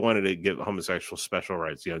 They wanted to give homosexuals special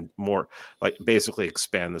rights, more like basically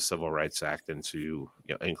expand the Civil Rights Act into,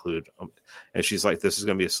 include. And she's like, this is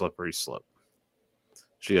going to be a slippery slope.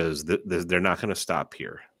 She goes, they're not going to stop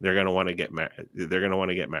here. They're going to want to get married. They're going to want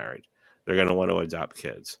to get married. They're going to want to adopt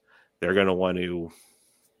kids. They're going to want to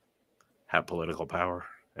have political power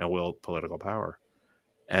and wield political power.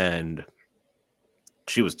 And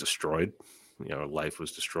she was destroyed. Her life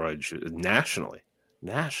was destroyed. National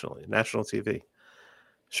TV.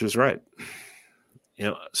 She was right.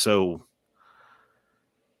 So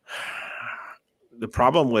the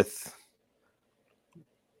problem with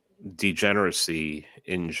degeneracy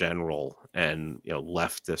in general, and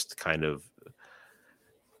leftist kind of,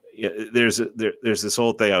 there's this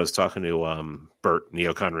old thing. I was talking to Bert,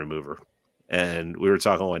 neocon remover, and we were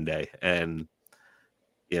talking one day, and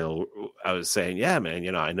I was saying, yeah,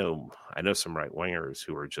 man, I know some right wingers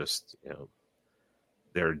who are just,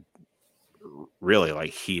 they're really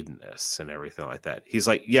like hedonists and everything like that. He's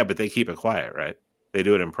like, yeah, but they keep it quiet, right? They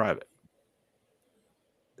do it in private.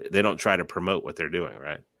 They don't try to promote what they're doing,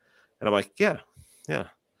 right? And I'm like, yeah.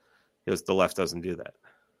 Because the left doesn't do that.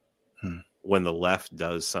 When the left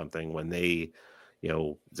does something, when they,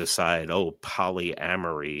 decide,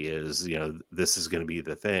 polyamory is, this is going to be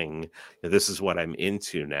the thing. This is what I'm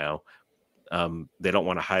into now. They don't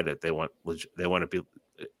want to hide it. They want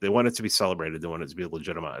it to be celebrated. They want it to be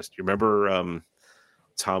legitimized. You remember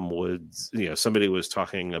Tom Woods? Somebody was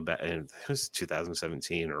talking about, and it was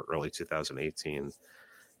 2017 or early 2018.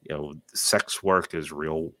 Sex work is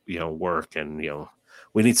real, work, and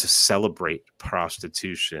we need to celebrate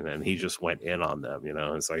prostitution. And he just went in on them.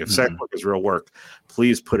 It's like, if sex work is real work,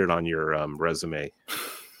 please put it on your resume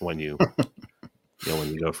when you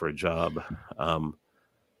when you go for a job.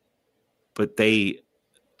 But they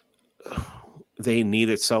need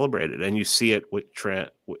it celebrated, and you see it with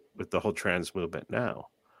the whole trans movement now.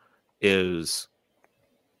 Is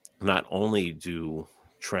not only do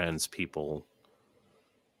trans people,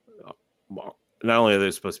 not only are they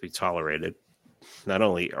supposed to be tolerated, not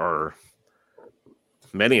only are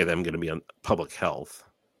many of them going to be on public health,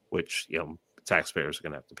 which taxpayers are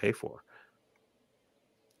going to have to pay for,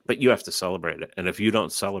 but you have to celebrate it. And if you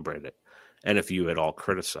don't celebrate it, and if you at all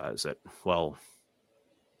criticize it, well,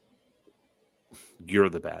 you're a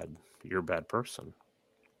bad person.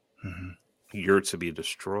 You're to be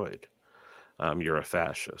destroyed. You're a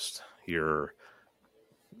fascist. You're,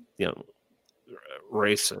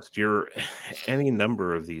 racist. You're any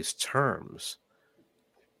number of these terms.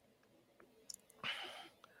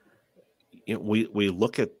 We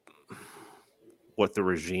look at what the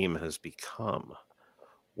regime has become,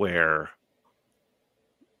 where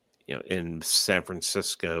in San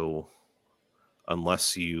Francisco,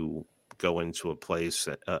 unless you go into a place,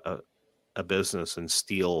 a business, and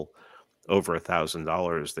steal over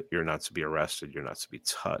 $1,000, that you're not to be arrested, you're not to be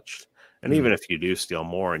touched. And even if you do steal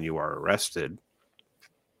more and you are arrested,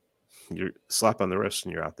 you're slap on the wrist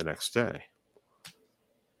and you're out the next day.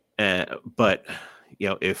 But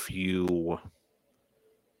if the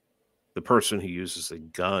person who uses a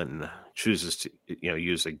gun chooses to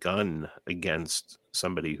use a gun against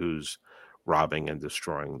somebody who's robbing and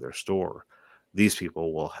destroying their store, these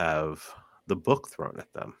people will have the book thrown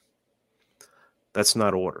at them. That's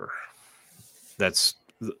not order. That's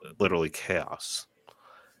literally chaos.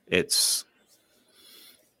 It's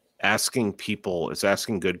asking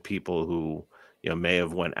good people who may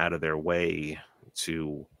have went out of their way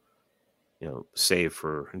to save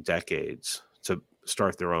for decades to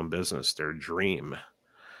start their own business, their dream,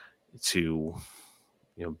 to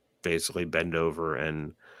basically bend over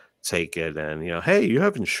and take it and hey, you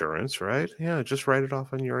have insurance, right? Yeah, just write it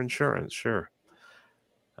off on your insurance. Sure.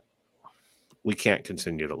 We can't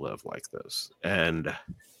continue to live like this. And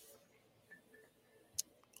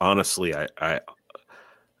honestly,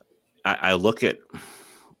 I look at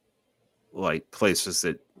like places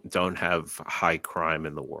that don't have high crime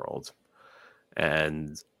in the world,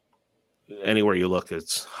 and anywhere you look,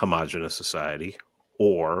 it's homogenous society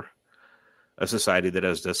or a society that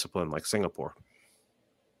has discipline, like Singapore.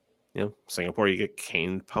 Singapore, you get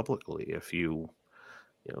caned publicly if you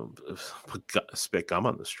spit gum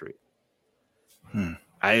on the street.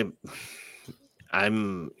 I'm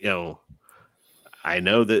I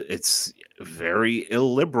know that it's very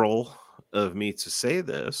illiberal of me to say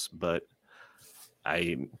this, but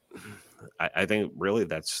I think really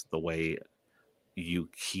that's the way you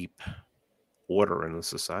keep order in a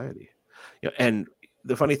society. And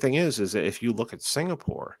the funny thing is that if you look at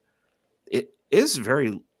Singapore, it's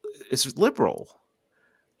liberal.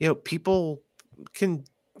 People can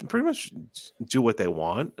pretty much do what they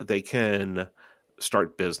want. They can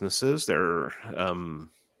start businesses.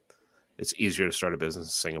 It's easier to start a business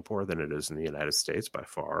in Singapore than it is in the United States by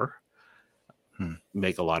far.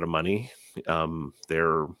 Make a lot of money.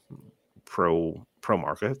 They're pro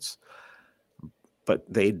markets,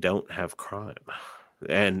 but they don't have crime.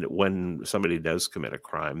 And when somebody does commit a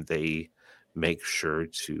crime, they make sure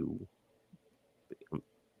to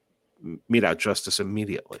mete out justice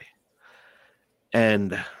immediately.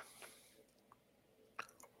 And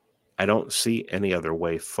I don't see any other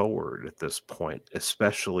way forward at this point,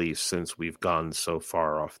 especially since we've gone so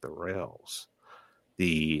far off the rails.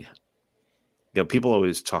 People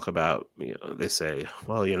always talk about, they say,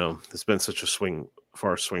 well, there's been such a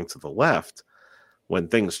far swing to the left. When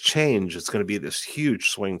things change, it's going to be this huge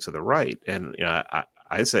swing to the right. And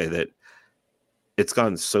I say that it's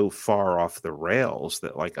gone so far off the rails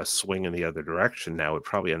that like a swing in the other direction now would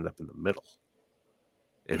probably end up in the middle.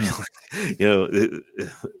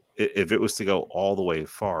 If it was to go all the way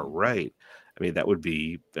far right, I mean, that would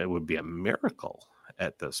be a miracle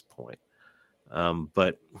at this point.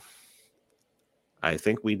 But I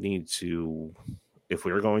think we need to, if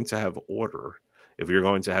we're going to have order, if you're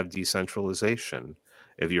going to have decentralization,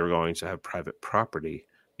 if you're going to have private property,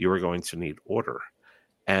 you are going to need order.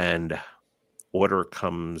 And order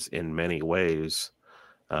comes in many ways.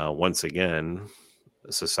 Once again,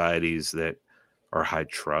 societies that are high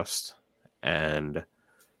trust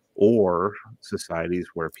or societies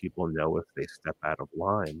where people know if they step out of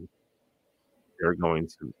line, they're going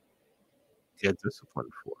to get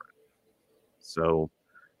disciplined for it. So,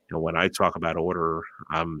 when I talk about order,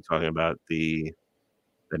 I'm talking about the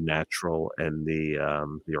natural and the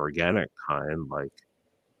organic kind, like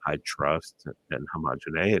high trust and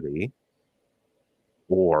homogeneity,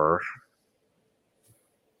 or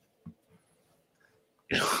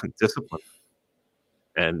discipline.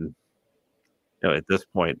 And at this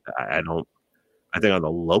point, I think on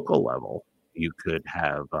the local level, you could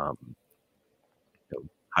have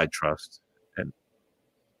high trust,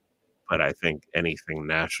 but I think anything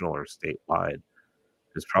national or statewide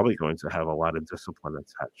is probably going to have a lot of discipline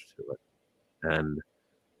attached to it. And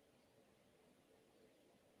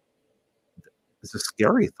it's a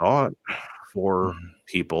scary thought for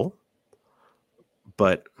people,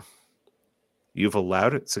 but you've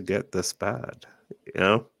allowed it to get this bad.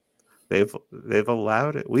 They've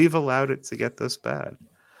allowed it. We've allowed it to get this bad.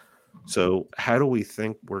 So how do we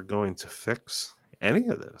think we're going to fix any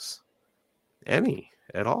of this? Any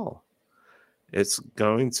at all? It's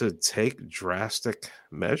going to take drastic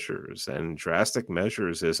measures, and drastic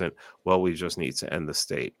measures isn't, well, we just need to end the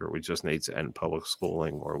state, or we just need to end public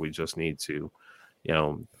schooling, or we just need to,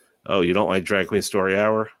 oh, you don't like Drag Queen Story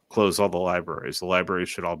Hour? Close all the libraries. The libraries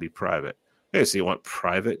should all be private. Okay, so you want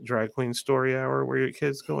private Drag Queen Story Hour where your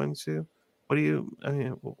kids go into?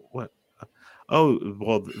 What? Oh,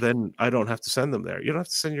 well, then I don't have to send them there. You don't have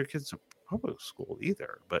to send your kids to public school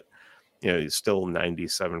either. But still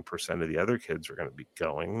 97% of the other kids are going to be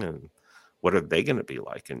going, and what are they going to be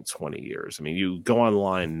like in 20 years? I mean, you go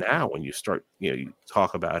online now and you start, you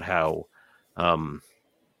talk about how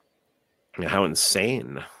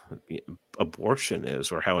insane abortion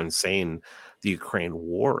is, or how insane the Ukraine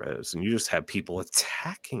war is, and you just have people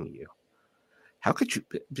attacking you. How could you?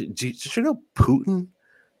 Did you know Putin?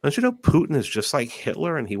 Don't you know Putin is just like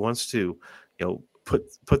Hitler, and he wants to,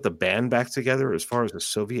 put the band back together as far as the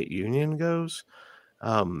Soviet Union goes?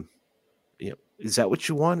 Is that what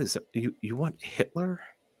you want? Is that you want Hitler?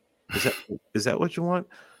 Is that what you want?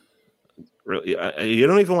 Really, you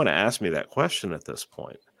don't even want to ask me that question at this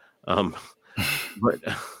point. But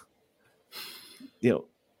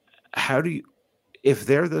how do you? If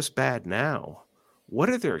they're this bad now, what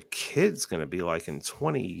are their kids going to be like in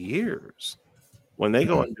 20 years when they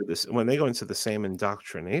go into this? When they go into the same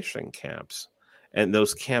indoctrination camps, and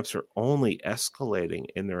those camps are only escalating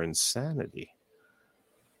in their insanity.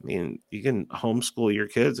 I mean, you can homeschool your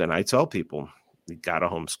kids, and I tell people, you got to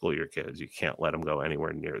homeschool your kids. You can't let them go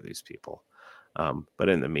anywhere near these people. But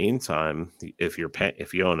in the meantime, if you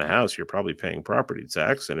own a house, you're probably paying property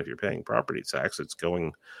tax, and if you're paying property tax, it's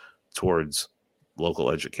going towards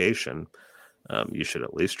local education. You should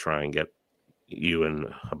at least try and get you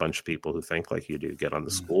and a bunch of people who think like you do get on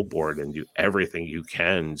the school board and do everything you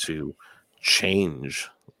can to change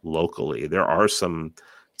locally. There are some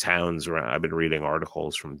towns around. I've been reading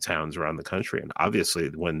articles from towns around the country, and obviously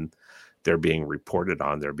when they're being reported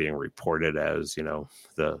on, they're being reported as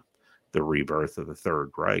the rebirth of the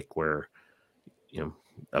Third Reich, where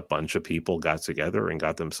a bunch of people got together and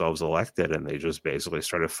got themselves elected, and they just basically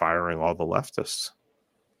started firing all the leftists.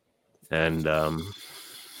 And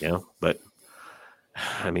but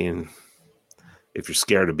I mean, if you're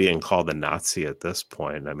scared of being called a Nazi at this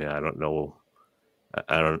point, I mean, I don't know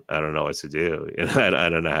what to do. I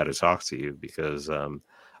don't know how to talk to you, because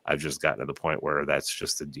I've just gotten to the point where that's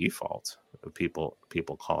just the default of people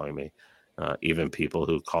calling me, even people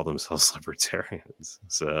who call themselves libertarians.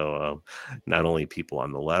 So not only people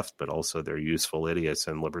on the left, but also they're useful idiots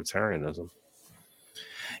in libertarianism.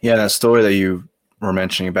 Yeah, that story that you were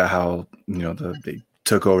mentioning about how they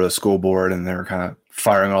took over the school board and they were kind of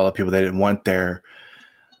firing all the people they didn't want there.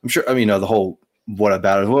 I'm sure. I mean, the whole what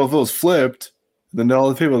about it? Well, if it was flipped, then all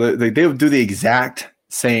the people they would do the exact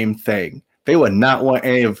same thing. They would not want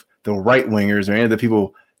any of the right wingers or any of the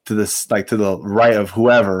people to the right of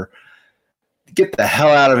whoever. Get the hell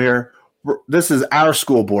out of here. This is our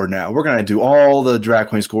school board now. We're going to do all the drag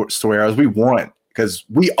queen story hours we want because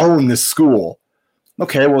we own this school.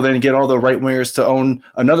 Okay, well, then get all the right wingers to own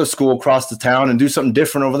another school across the town and do something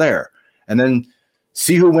different over there. And then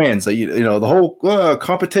see who wins. The whole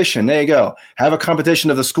competition. There you go. Have a competition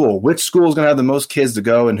of the school. Which school is going to have the most kids to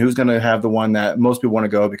go, and who's going to have the one that most people want to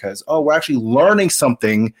go because, we're actually learning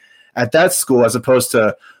something at that school as opposed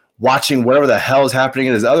to watching whatever the hell is happening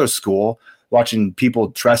at this other school, watching people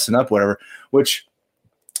dressing up, whatever, which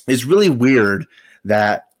is really weird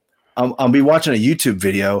that I'll be watching a YouTube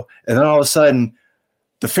video and then all of a sudden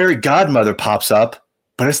the fairy godmother pops up,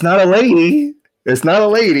 but it's not a lady. It's not a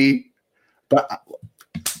lady. But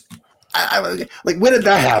I when did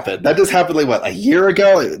that happen? That just happened a year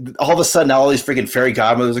ago? All of a sudden, all these freaking fairy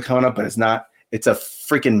godmothers are coming up, but it's not. It's a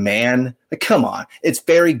freaking man. Come on. It's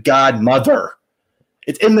fairy godmother.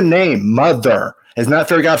 It's in the name, mother. It's not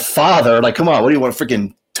fairy godfather. Come on. What do you want,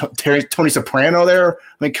 freaking Tony Soprano there?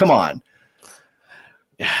 I mean, come on.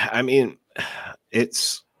 I mean,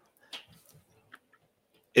 it's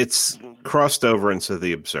crossed over into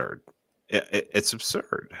the absurd. It's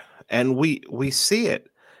absurd. And we see it.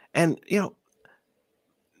 And,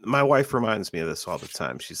 my wife reminds me of this all the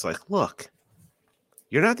time. She's like, look,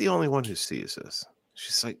 you're not the only one who sees this.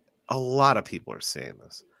 She's like, a lot of people are seeing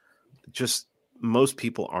this. Just most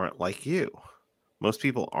people aren't like you. Most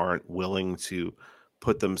people aren't willing to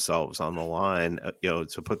put themselves on the line,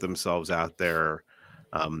 to put themselves out there.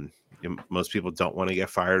 Most people don't want to get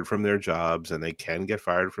fired from their jobs, and they can get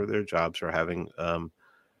fired from their jobs for having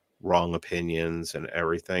wrong opinions and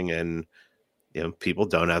everything. And people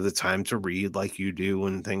don't have the time to read like you do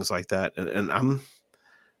and things like that. And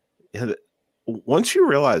once you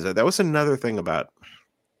realize that was another thing about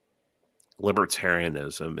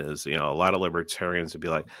libertarianism is, a lot of libertarians would be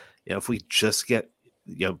like, if we just get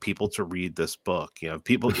people to read this book,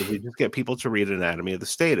 if we just get people to read Anatomy of the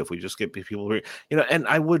State, if we just get people to read, and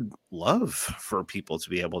I would love for people to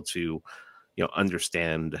be able to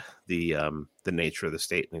understand the nature of the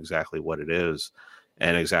state and exactly what it is,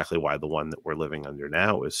 and exactly why the one that we're living under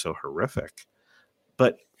now is so horrific.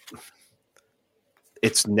 But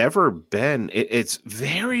it's never been. It's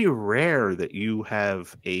very rare that you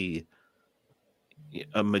have a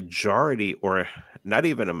a majority, or not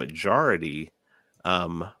even a majority,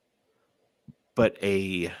 but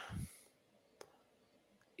a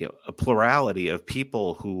plurality of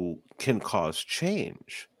people who can cause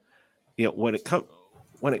change. When it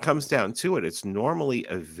comes down to it, it's normally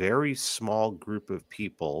a very small group of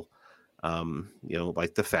people,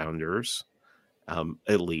 like the founders,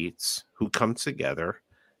 elites, who come together,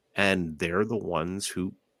 and they're the ones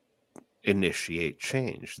who initiate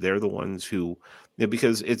change. They're the ones who,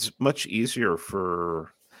 because it's much easier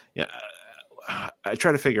for, I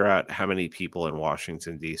try to figure out how many people in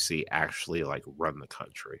Washington, D.C. actually like run the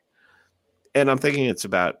country. And I'm thinking it's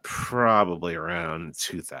about probably around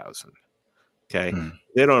 2,000. Okay.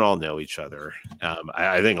 They don't all know each other.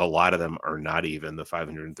 I think a lot of them are not even the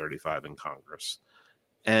 535 in Congress.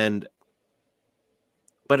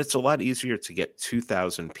 But it's a lot easier to get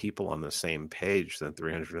 2,000 people on the same page than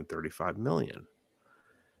 335 million.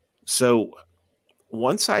 So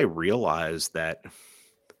once I realized that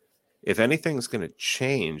if anything's going to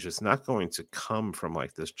change, it's not going to come from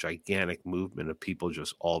like this gigantic movement of people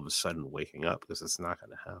just all of a sudden waking up, because it's not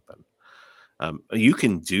going to happen. You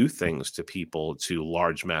can do things to people, to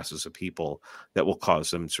large masses of people, that will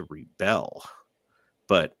cause them to rebel.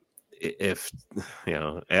 But if,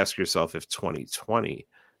 ask yourself, if 2020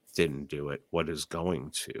 didn't do it, what is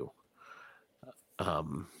going to?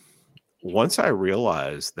 Once I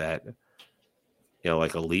realized that,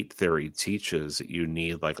 like elite theory teaches that you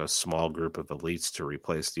need like a small group of elites to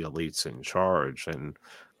replace the elites in charge. And,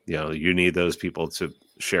 you need those people to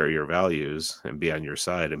share your values and be on your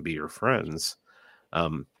side and be your friends.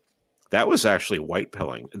 That was actually white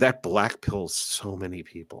pilling. That black pills so many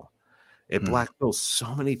people. It black pills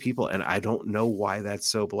so many people. And I don't know why that's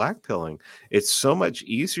so black pilling. It's so much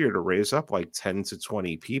easier to raise up like 10 to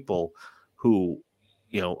 20 people who,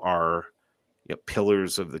 are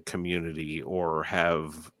pillars of the community, or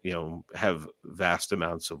have vast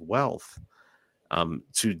amounts of wealth,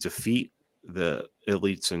 to defeat the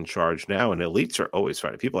elites in charge now. And elites are always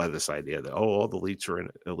fighting. People have this idea that, all the elites are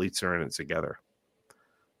in it together.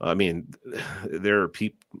 I mean,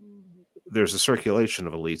 there's a circulation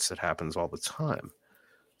of elites that happens all the time.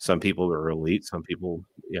 Some people are elite, some people,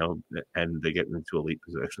 and they get into elite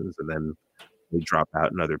positions, and then they drop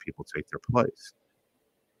out and other people take their place.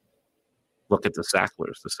 Look at the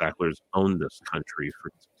Sacklers. The Sacklers owned this country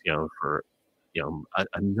for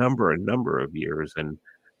a number of years, and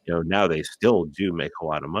now they still do make a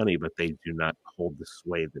lot of money, but they do not hold the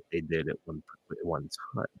sway that they did at one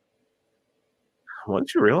time.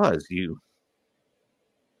 Once you realize that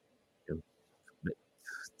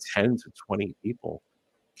 10 to 20 people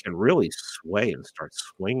can really sway and start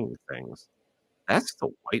swinging things, that's the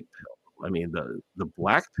white pill. I mean, the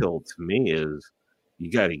black pill to me is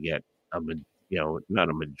you got to get not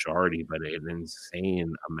a majority, but an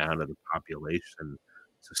insane amount of the population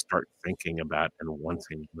to start thinking about and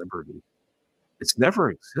wanting liberty. It's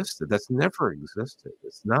never existed. That's never existed.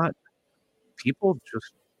 It's not. People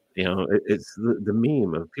just, it's the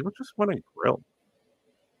meme of people just want to grill,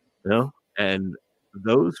 and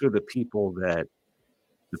those are the people that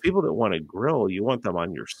want to grill. You want them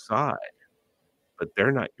on your side, but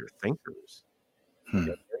they're not your thinkers.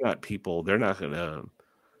 They're not people. They're not going to,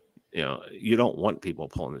 you don't want people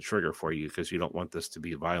pulling the trigger for you, because you don't want this to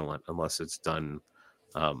be violent unless it's done,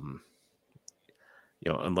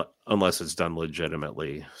 unless it's done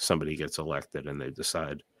legitimately. Somebody gets elected and they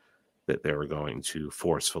decide that they were going to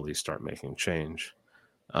forcefully start making change.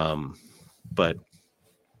 But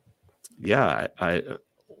yeah,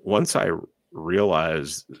 once I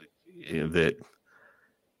realized that,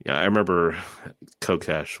 I remember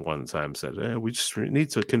Kokesh one time said, we just need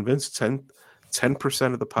to convince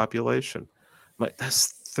 10% of the population. I'm like, that's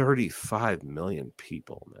 35 million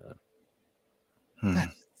people, man.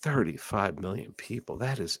 That's 35 million people.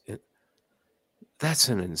 That's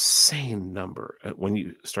an insane number when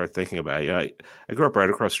you start thinking about it. I grew up right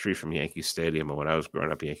across the street from Yankee Stadium, and when I was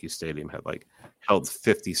growing up, Yankee Stadium held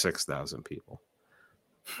 56,000 people.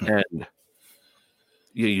 And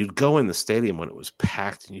you'd go in the stadium when it was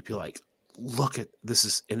packed, and you'd be like, look at this,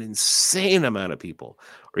 is an insane amount of people.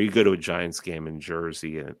 Or you go to a Giants game in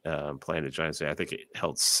Jersey and playing a Giants game. I think it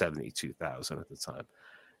held 72,000 at the time.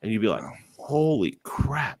 And you'd be like, holy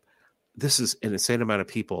crap, this is an insane amount of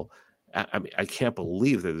people. I mean, I can't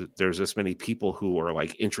believe that there's this many people who are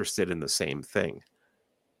like interested in the same thing.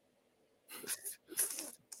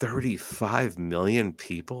 35 million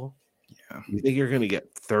people? Yeah. You think you're going to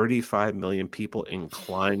get 35 million people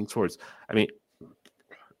inclined towards, I mean,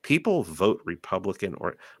 people vote Republican,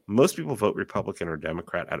 or most people vote Republican or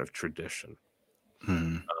Democrat out of tradition.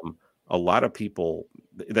 A lot of people,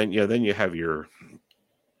 then you have your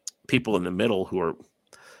people in the middle who are,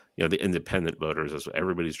 the independent voters. As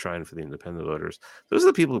everybody's trying for the independent voters. Those are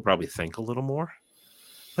the people who probably think a little more.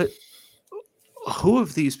 But who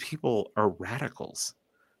of these people are radicals?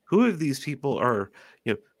 Who of these people are,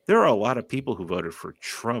 there are a lot of people who voted for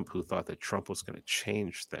Trump who thought that Trump was going to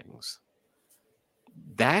change things.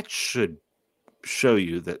 That should show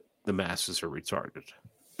you that the masses are retarded.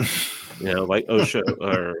 Like Osho,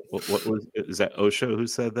 or is that Osho who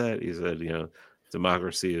said that? He said,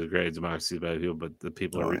 democracy is great, democracy is bad people, but the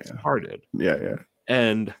people are retarded. Yeah.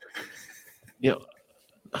 And,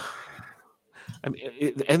 I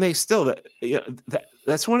mean, and they still,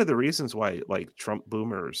 that's one of the reasons why, like, Trump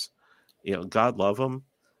boomers, God love them,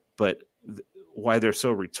 but why they're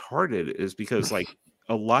so retarded is because, like,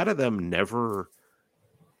 a lot of them never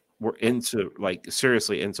were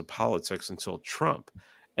seriously into politics until Trump.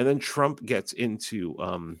 And then Trump gets into,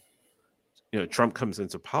 Trump comes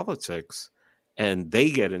into politics and they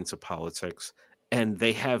get into politics and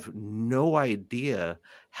they have no idea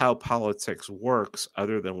how politics works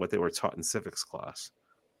other than what they were taught in civics class.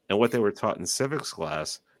 And what they were taught in civics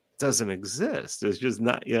class doesn't exist. It's just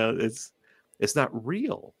not, it's not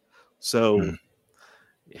real. So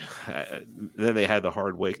then they had the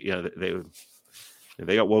hard wake,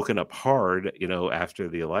 they got woken up hard, after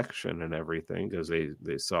the election and everything, because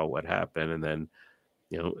they saw what happened. And then,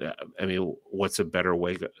 I mean, what's a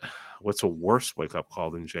worse wake up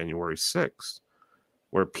call than January 6th,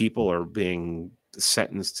 where people are being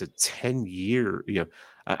sentenced to 10 years?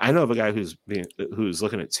 I know of a guy who's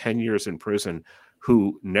looking at 10 years in prison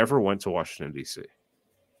who never went to Washington, D.C.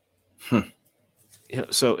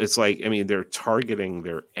 So it's like, I mean, they're targeting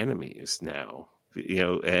their enemies now,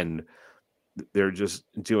 and they're just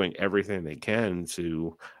doing everything they can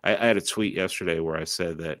to. I had a tweet yesterday where I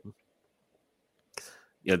said that,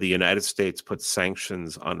 the United States puts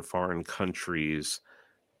sanctions on foreign countries,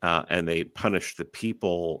 and they punish the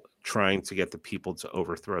people trying to get the people to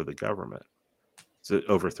overthrow the government, to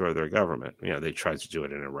overthrow their government. They tried to do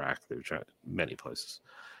it in Iraq. They've tried many places.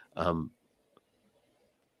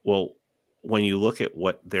 Well, when you look at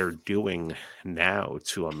what they're doing now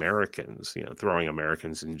to Americans, throwing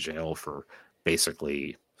Americans in jail for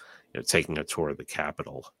basically, taking a tour of the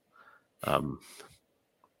Capitol,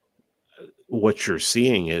 what you're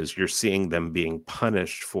seeing is them being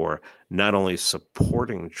punished for not only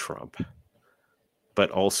supporting Trump,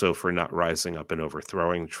 but also for not rising up and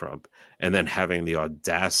overthrowing Trump, and then having the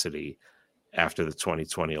audacity after the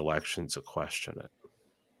 2020 election to question it.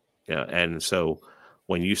 And so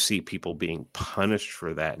when you see people being punished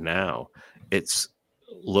for that now, I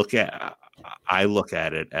look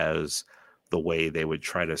at it as the way they would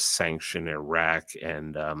try to sanction Iraq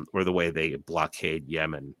and or the way they blockade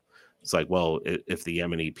Yemen. It's like, well, if the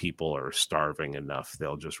Yemeni people are starving enough,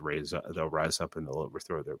 they'll rise up and they'll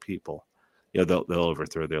overthrow their people. They'll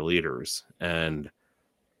overthrow their leaders. And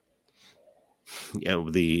it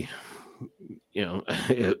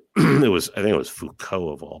was, I think it was Foucault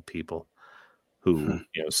of all people who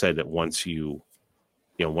said that once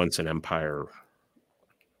an empire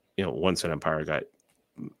got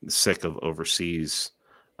sick of overseas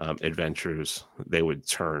adventures, they would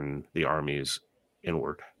turn the armies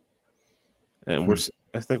inward. And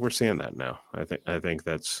I think we're seeing that now. I think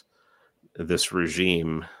that's this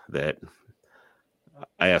regime that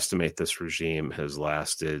I estimate this regime has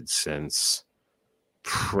lasted since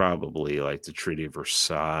probably like the Treaty of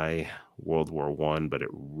Versailles, World War I, but it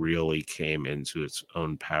really came into its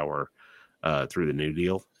own power through the New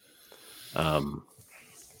Deal.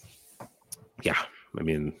 Yeah, I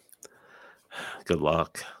mean, good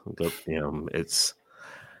luck.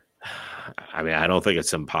 I don't think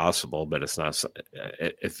it's impossible, but it's not.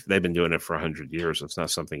 If they've been doing it for 100 years, it's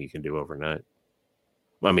not something you can do overnight.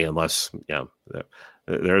 I mean, unless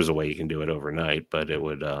there's a way you can do it overnight, but it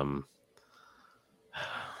would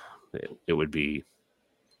be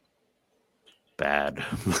bad.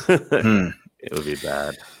 It would be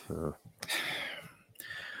bad.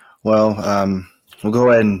 Well, we'll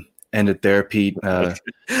go ahead and end it there, Pete. On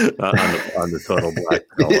the total black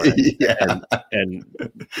pill, and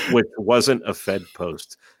which wasn't a Fed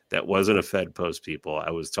post. That wasn't a Fed post, people.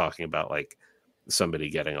 I was talking about like somebody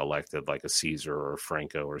getting elected, like a Caesar or a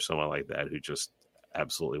Franco or someone like that, who just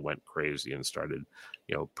absolutely went crazy and started,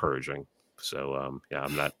 purging. So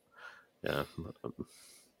I'm not. Yeah,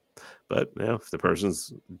 but if the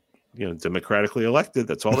person's democratically elected,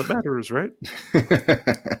 that's all that matters, right?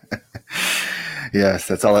 Yes,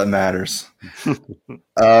 that's all that matters.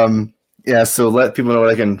 So let people know where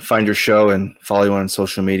they can find your show and follow you on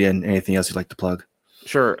social media and anything else you'd like to plug.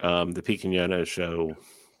 Sure. The Pete Quinones Show,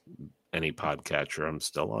 any podcatcher, I'm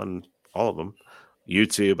still on all of them.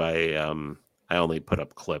 YouTube, I only put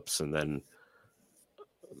up clips and then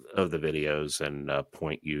of the videos and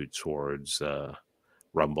point you towards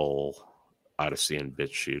Rumble, Odyssey, and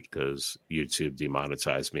BitChute because YouTube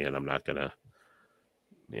demonetized me, and I'm not gonna,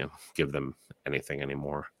 give them anything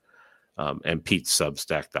anymore. And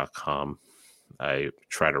PeteSubstack.com. I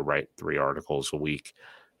try to write 3 articles a week.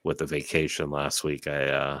 With the vacation last week,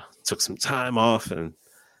 I took some time off and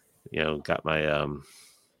got my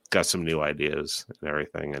got some new ideas and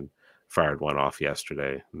everything, and fired one off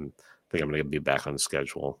yesterday. And I think I'm going to be back on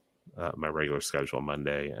schedule, my regular schedule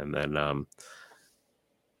Monday, and then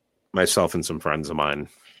myself and some friends of mine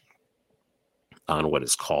on what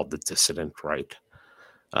is called the Dissident Right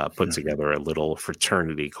put together a little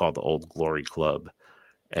fraternity called the Old Glory Club.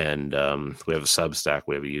 And we have a Substack,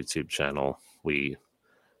 we have a YouTube channel. We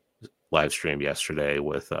live streamed yesterday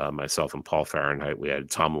with myself and Paul Fahrenheit. We had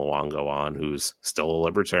Tom Luongo on, who's still a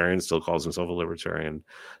libertarian, still calls himself a libertarian,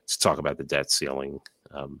 to talk about the debt ceiling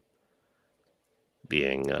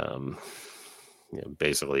being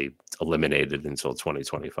basically eliminated until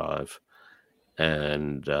 2025.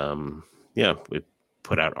 And we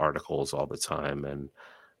put out articles all the time, and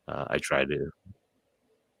I try to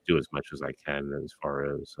do as much as I can as far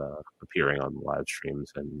as appearing on the live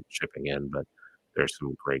streams and chipping in. But there's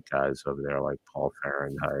some great guys over there like Paul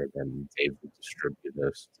Fahrenheit and Dave the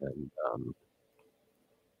Distributist, and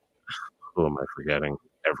who am I forgetting?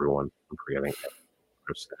 Everyone. I'm forgetting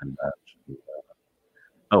Chris and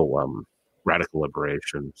Radical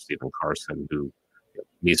Liberation, Stephen Carson, who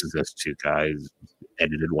Mises Institute guys,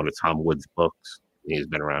 edited one of Tom Wood's books. He's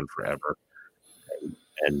been around forever.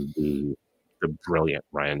 And the brilliant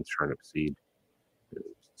Ryan Turnipseed,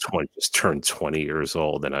 just turned 20 years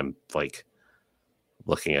old, and I'm like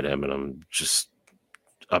looking at him and I'm just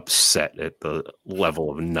upset at the level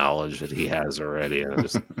of knowledge that he has already. And I'm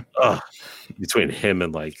just between him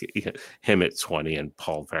and like him at 20 and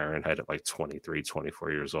Paul Fahrenheit at like 23,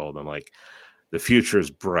 24 years old, I'm like, the future is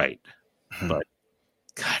bright, but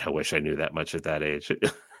God, I wish I knew that much at that age.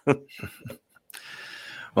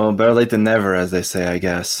 Well, better late than never, as they say, I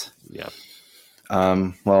guess. Yeah.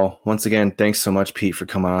 Well, once again, thanks so much, Pete, for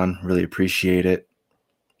coming on. Really appreciate it.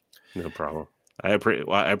 No problem. I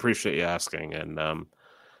appreciate you asking, and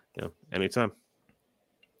anytime.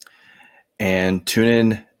 And tune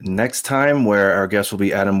in next time, where our guest will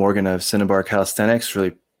be Adam Morgan of Cinnabar Calisthenics.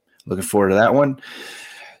 Really looking forward to that one.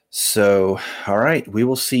 So, all right, we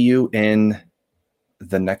will see you in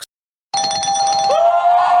the next.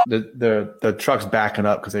 The truck's backing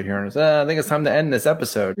up because they're hearing us. I think it's time to end this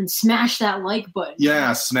episode. And smash that like button.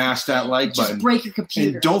 Yeah, smash that like button. Just break your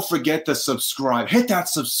computer. And don't forget to subscribe. Hit that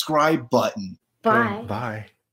subscribe button. Bye. Bye.